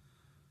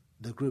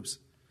groups.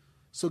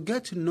 So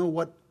get to know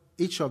what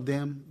each of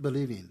them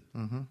believe in,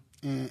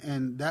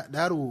 and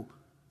that will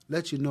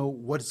let you know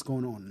what's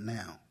going on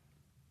now.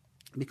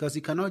 Because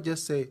you cannot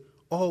just say,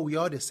 we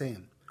are the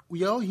same.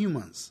 We are all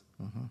humans.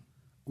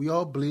 We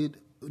all bleed,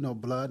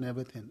 blood and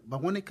everything.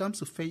 But when it comes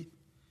to faith,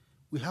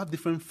 we have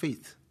different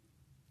faith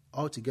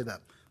altogether.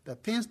 The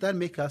things that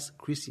make us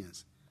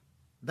Christians,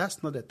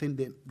 that's not the thing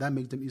that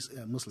makes them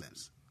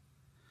Muslims.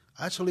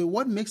 Actually,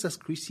 what makes us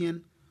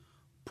Christian,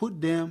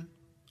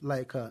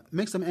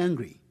 makes them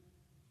angry.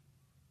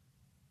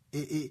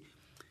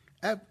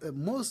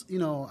 Most,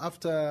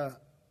 after,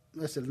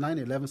 let's say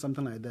 9/11,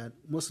 something like that,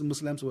 most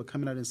Muslims were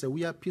coming out and say,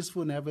 we are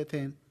peaceful and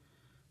everything.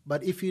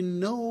 But if you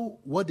know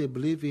what they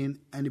believe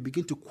in and you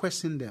begin to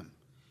question them,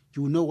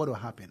 you will know what will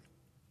happen.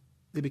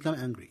 They become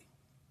angry.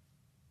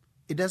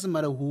 It doesn't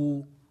matter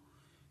who,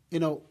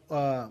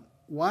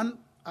 one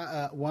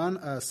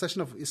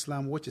section of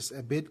Islam which is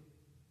a bit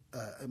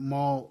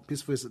more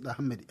peaceful is the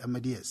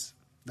Ahmadis.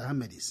 The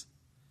Ahmadis.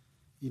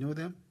 You know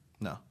them?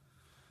 No.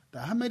 The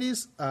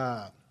Ahmadis,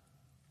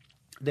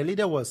 the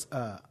leader was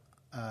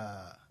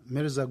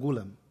Mirza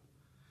Ghulam.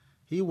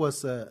 He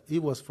was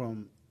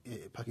from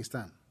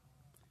Pakistan.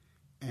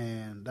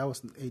 And that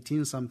was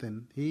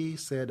 18-something. He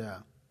said,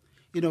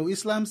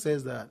 Islam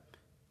says that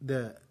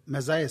the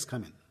Messiah is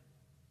coming.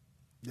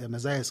 The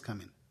Messiah is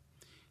coming.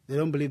 They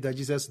don't believe that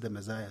Jesus is the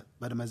Messiah,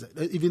 but the Messiah,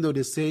 even though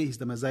they say he's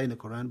the Messiah in the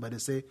Quran, but they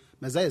say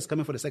Messiah is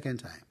coming for the second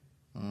time.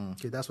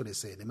 Okay, that's what they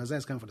say. The Messiah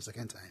is coming for the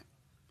second time.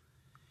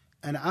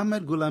 And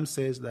Ahmad Ghulam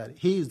says that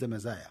he is the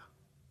Messiah.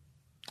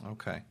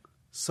 Okay.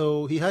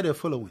 So he had a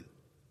following,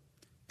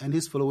 and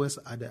his followers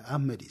are the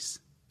Ahmadis.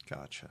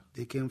 Gotcha.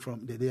 They came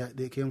from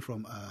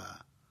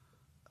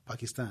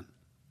Pakistan.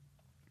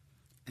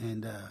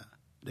 And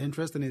the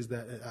interesting is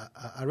that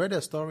I read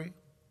a story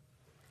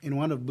in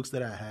one of the books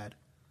that I had.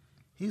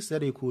 he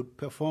said he could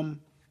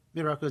perform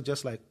miracles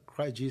just like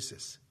Christ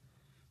Jesus.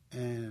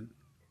 And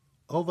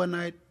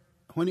overnight,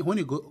 when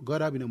he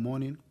got up in the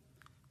morning,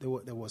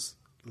 there was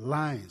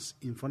lines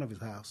in front of his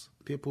house.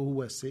 People who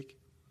were sick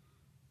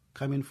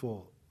coming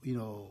for,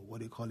 what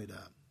do you call it,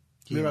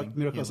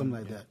 miracle, something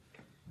like that.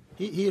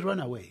 He ran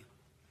away.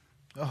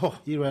 Oh,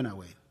 he ran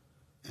away.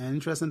 And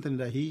interesting thing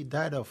that he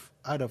died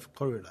out of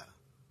cholera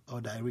or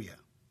diarrhea.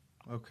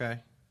 Okay.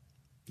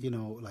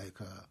 Like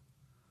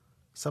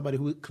somebody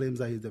who claims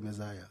that he's the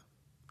Messiah.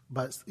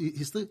 But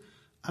he still,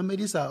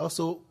 these are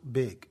also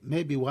big.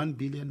 Maybe $1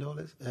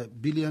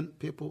 billion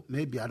people,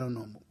 maybe, I don't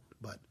know.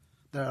 But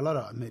there are a lot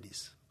of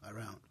Ahmadis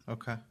around.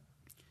 Okay.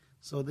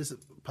 So this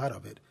is part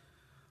of it.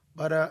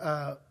 But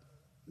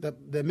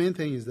the main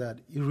thing is that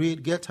you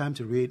get time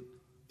to read.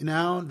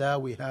 Now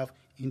that we have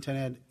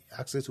internet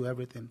access to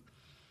everything,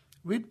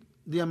 read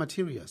their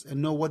materials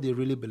and know what they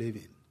really believe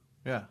in.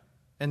 Yeah.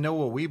 And know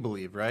what we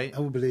believe, right?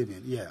 I believe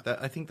in, yeah.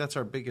 I think that's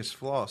our biggest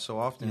flaw so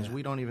often is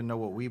we don't even know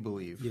what we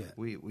believe. Yeah.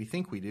 We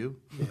think we do.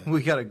 Yeah.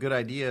 We got a good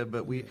idea,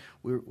 but we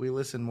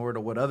listen more to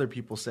what other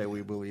people say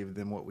we believe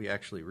than what we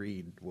actually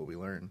read, what we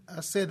learn.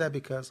 I say that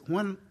because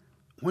when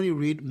you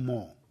read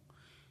more,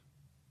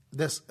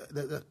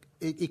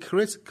 it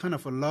creates kind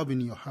of a love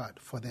in your heart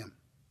for them.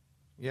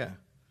 Yeah.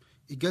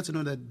 You get to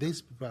know that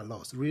these people are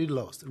lost,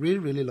 really,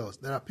 really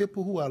lost. There are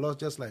people who are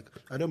lost just like,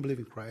 I don't believe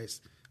in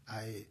Christ.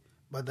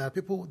 But there are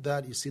people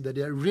that you see that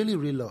they are really,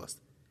 really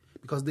lost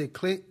because they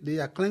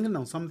are clinging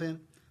on something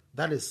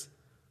that is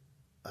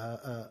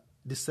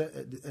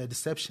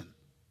deception.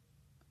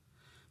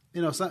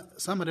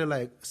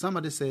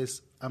 Somebody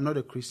says, I'm not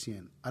a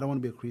Christian. I don't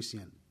want to be a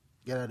Christian.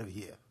 Get out of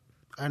here.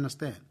 I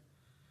understand.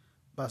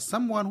 But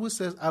someone who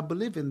says, I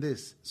believe in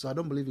this, so I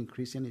don't believe in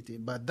Christianity,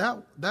 but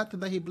that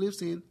thing that he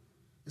believes in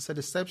is a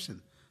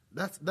deception.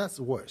 That's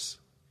worse.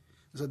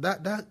 So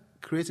that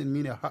creates in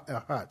me a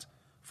heart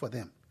for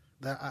them.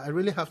 That I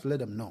really have to let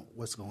them know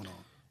what's going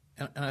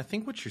on. And I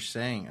think what you're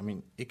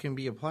saying, it can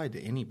be applied to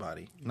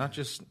anybody, not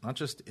just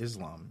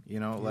Islam.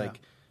 Like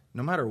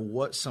no matter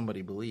what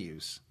somebody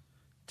believes,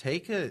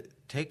 take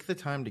the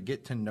time to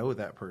get to know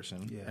that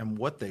person and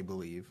what they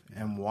believe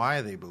and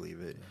why they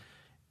believe it.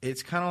 Yeah.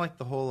 It's kind of like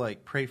the whole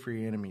pray for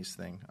your enemies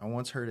thing. I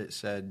once heard it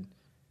said,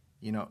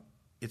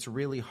 it's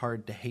really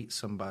hard to hate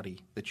somebody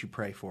that you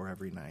pray for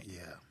every night.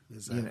 Yeah,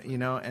 exactly.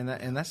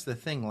 And that's the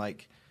thing.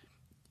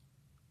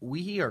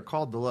 We are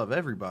called to love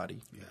everybody.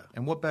 Yeah.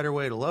 And what better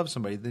way to love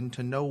somebody than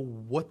to know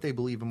what they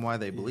believe and why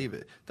they believe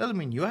it? Doesn't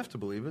mean you have to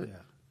believe it,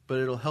 but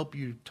it'll help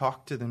you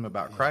talk to them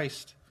about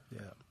Christ.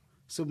 Yeah.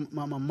 So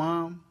my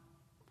mom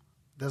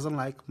doesn't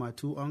like my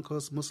two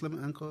uncles,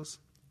 Muslim uncles,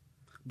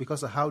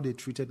 because of how they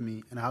treated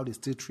me and how they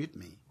still treat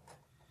me.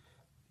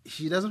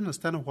 She doesn't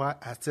understand why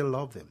I still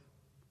love them.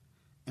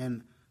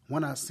 And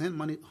when I send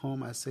money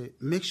home, I say,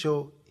 make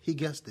sure he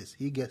gets this,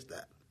 he gets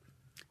that.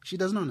 She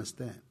doesn't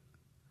understand.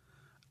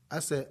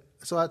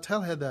 So I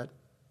tell her that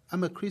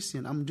I'm a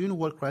Christian. I'm doing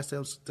what Christ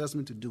tells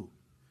me to do.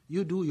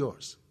 You do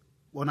yours.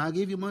 When I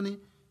give you money,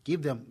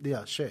 give them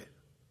their share.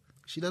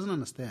 She doesn't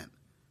understand.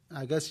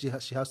 I guess she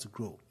has to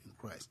grow in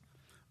Christ.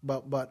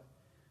 But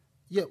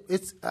yeah,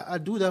 I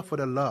do that for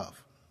the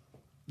love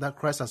that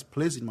Christ has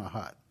placed in my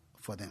heart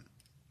for them.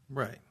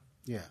 Right.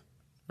 Yeah.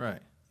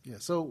 Right. Yeah.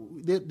 So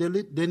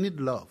they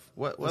need love.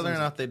 Whether or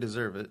not they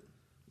deserve it.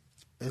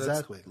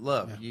 Exactly. That's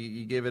love. Yeah.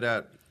 You give it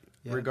out.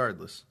 Yeah.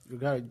 Regardless.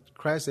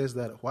 Christ says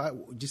that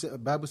the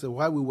Bible says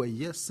why we were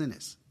yet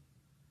sinners.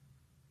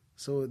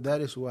 So that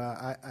is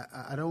why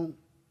I don't.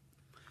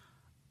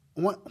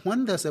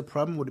 When there's a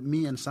problem with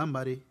me and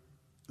somebody,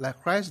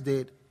 like Christ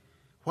did,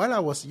 while I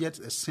was yet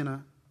a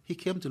sinner, he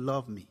came to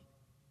love me.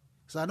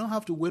 So I don't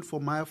have to wait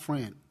for my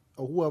friend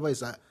or whoever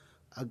has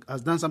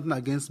done something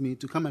against me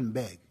to come and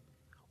beg.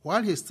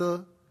 While he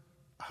still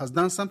has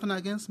done something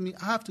against me,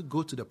 I have to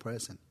go to the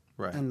person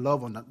and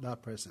love on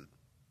that person.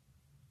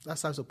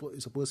 That's how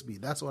it's supposed to be.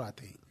 That's what I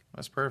think.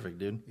 That's perfect,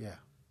 dude. Yeah.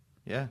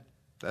 Yeah.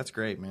 That's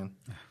great, man.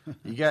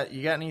 You got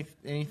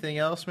anything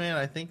else, man?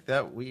 I think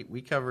that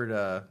we covered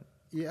a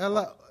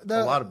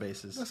lot of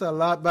bases. That's a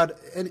lot, but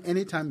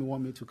anytime you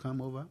want me to come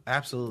over.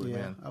 Absolutely,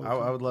 man.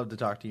 I would love to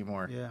talk to you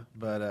more. Yeah.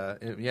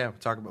 But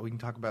we can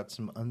talk about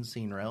some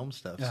unseen realm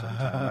stuff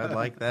sometime. I'd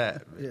like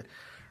that. Yeah.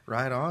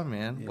 Right on,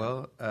 man. Yeah.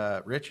 Well,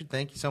 Richard,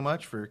 thank you so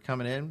much for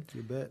coming in.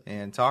 You bet.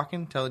 And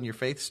telling your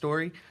faith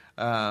story.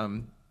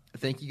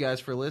 Thank you guys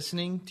for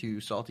listening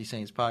to Salty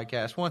Saints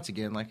Podcast. Once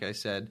again, like I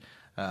said,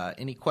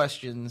 any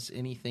questions,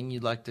 anything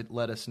you'd like to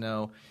let us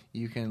know,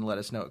 you can let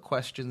us know at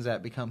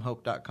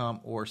questions@becomehope.com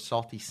or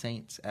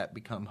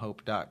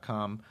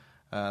saltysaints@becomehope.com.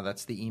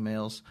 That's the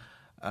emails.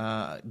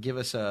 Give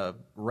us a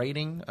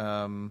rating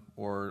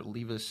or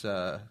leave us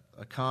a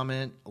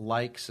comment,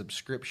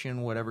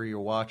 subscription, whatever you're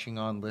watching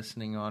on,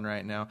 listening on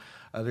right now.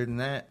 Other than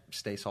that,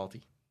 stay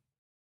salty.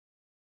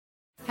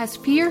 Has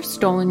fear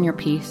stolen your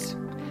peace?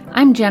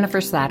 I'm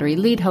Jennifer Slattery,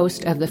 lead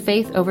host of the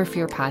Faith Over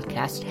Fear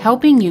podcast,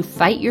 helping you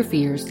fight your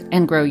fears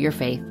and grow your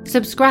faith.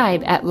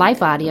 Subscribe at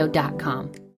lifeaudio.com.